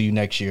 we'll see you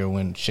next year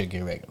when shit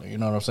get regular. You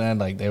know what I'm saying?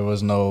 Like, there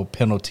was no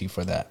penalty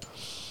for that.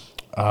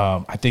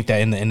 I think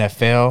that in the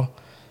NFL,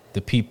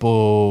 the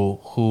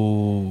people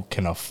who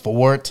can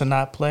afford to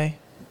not play,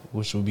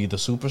 which would be the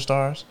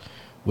superstars,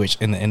 which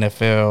in the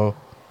NFL,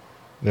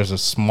 there's a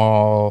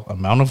small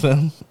amount of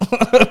them,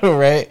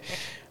 right?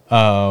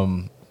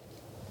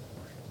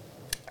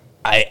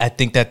 I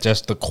think that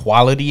just the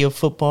quality of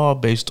football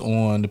based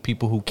on the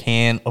people who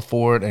can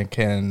afford and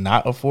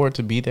cannot afford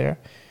to be there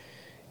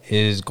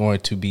is going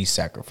to be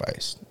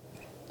sacrificed.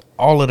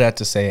 All of that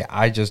to say,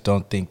 I just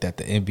don't think that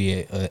the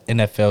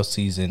NFL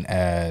season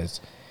as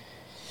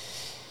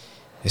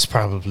is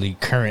probably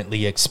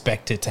currently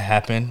expected to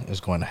happen is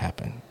going to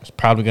happen. It's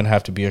probably going to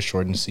have to be a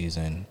shortened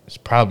season. It's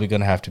probably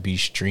going to have to be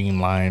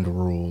streamlined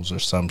rules or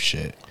some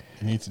shit.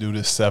 You need to do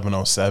this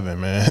 7-on-7,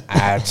 man.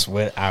 That's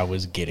what I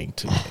was getting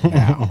to.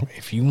 Now,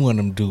 if you want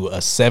to do a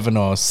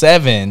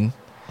 7-on-7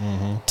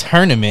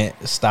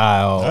 tournament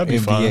style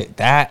NBA,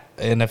 that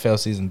NFL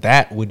season,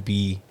 that would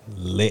be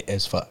lit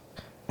as fuck.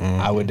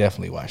 I would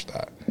definitely watch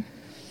that.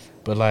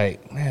 But,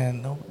 like,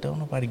 man, don't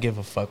nobody give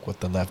a fuck what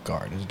the left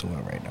guard is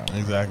doing right now.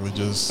 Exactly.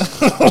 Just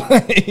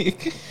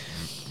Like,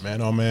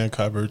 man-on-man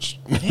coverage.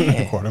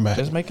 Yeah, Quarterback.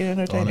 just make it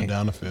entertaining. Throwing it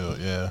down the field,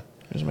 yeah.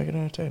 Just make it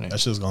entertaining.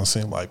 That's just going to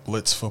seem like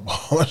blitz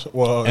football.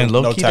 Well, And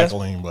no low-key,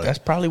 tackling. But that's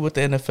probably what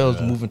the NFL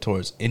is moving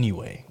towards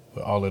anyway.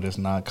 with all of this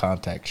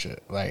non-contact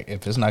shit. Like,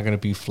 if it's not going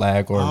to be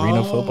flag or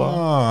arena football,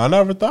 I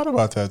never thought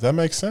about that. That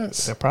makes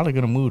sense. they're probably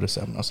going to move to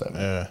 7-on-7.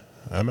 Yeah,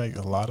 that makes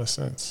a lot of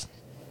sense.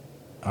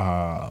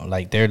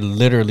 Like, they're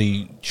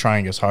literally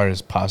trying as hard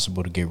as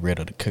possible to get rid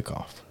of the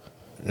kickoff.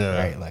 Yeah.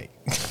 Right? Like,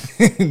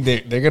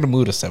 they're going to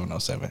move to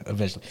 7-on-7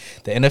 eventually.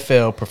 The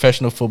NFL,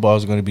 professional football,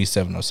 is going to be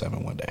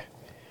 7-on-7 one day.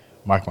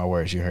 Mark my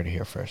words. You heard it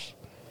here first.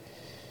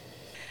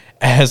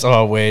 As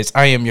always,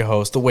 I am your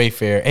host, The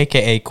Wayfarer,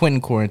 a.k.a.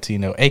 Quentin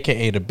Quarantino,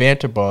 a.k.a. The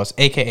Banter Boss,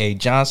 a.k.a.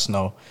 Jon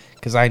Snow,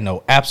 because I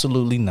know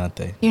absolutely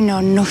nothing. You know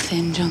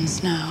nothing, Jon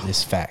Snow.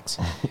 It's facts.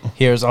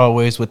 Here, as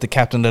always, with the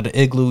captain of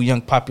the Igloo,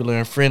 young, popular,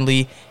 and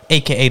friendly,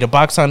 a.k.a. The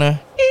Box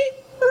Hunter,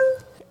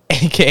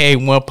 a.k.a.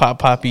 One Pop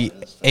Poppy,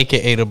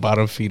 a.k.a. The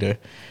Bottom Feeder.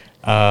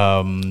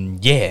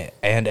 Yeah,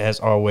 and as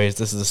always,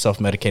 this is a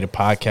self-medicated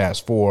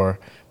podcast for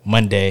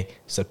Monday,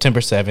 September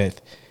 7th.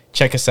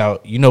 Check us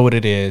out. You know what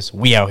it is.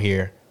 We out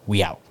here.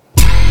 We out.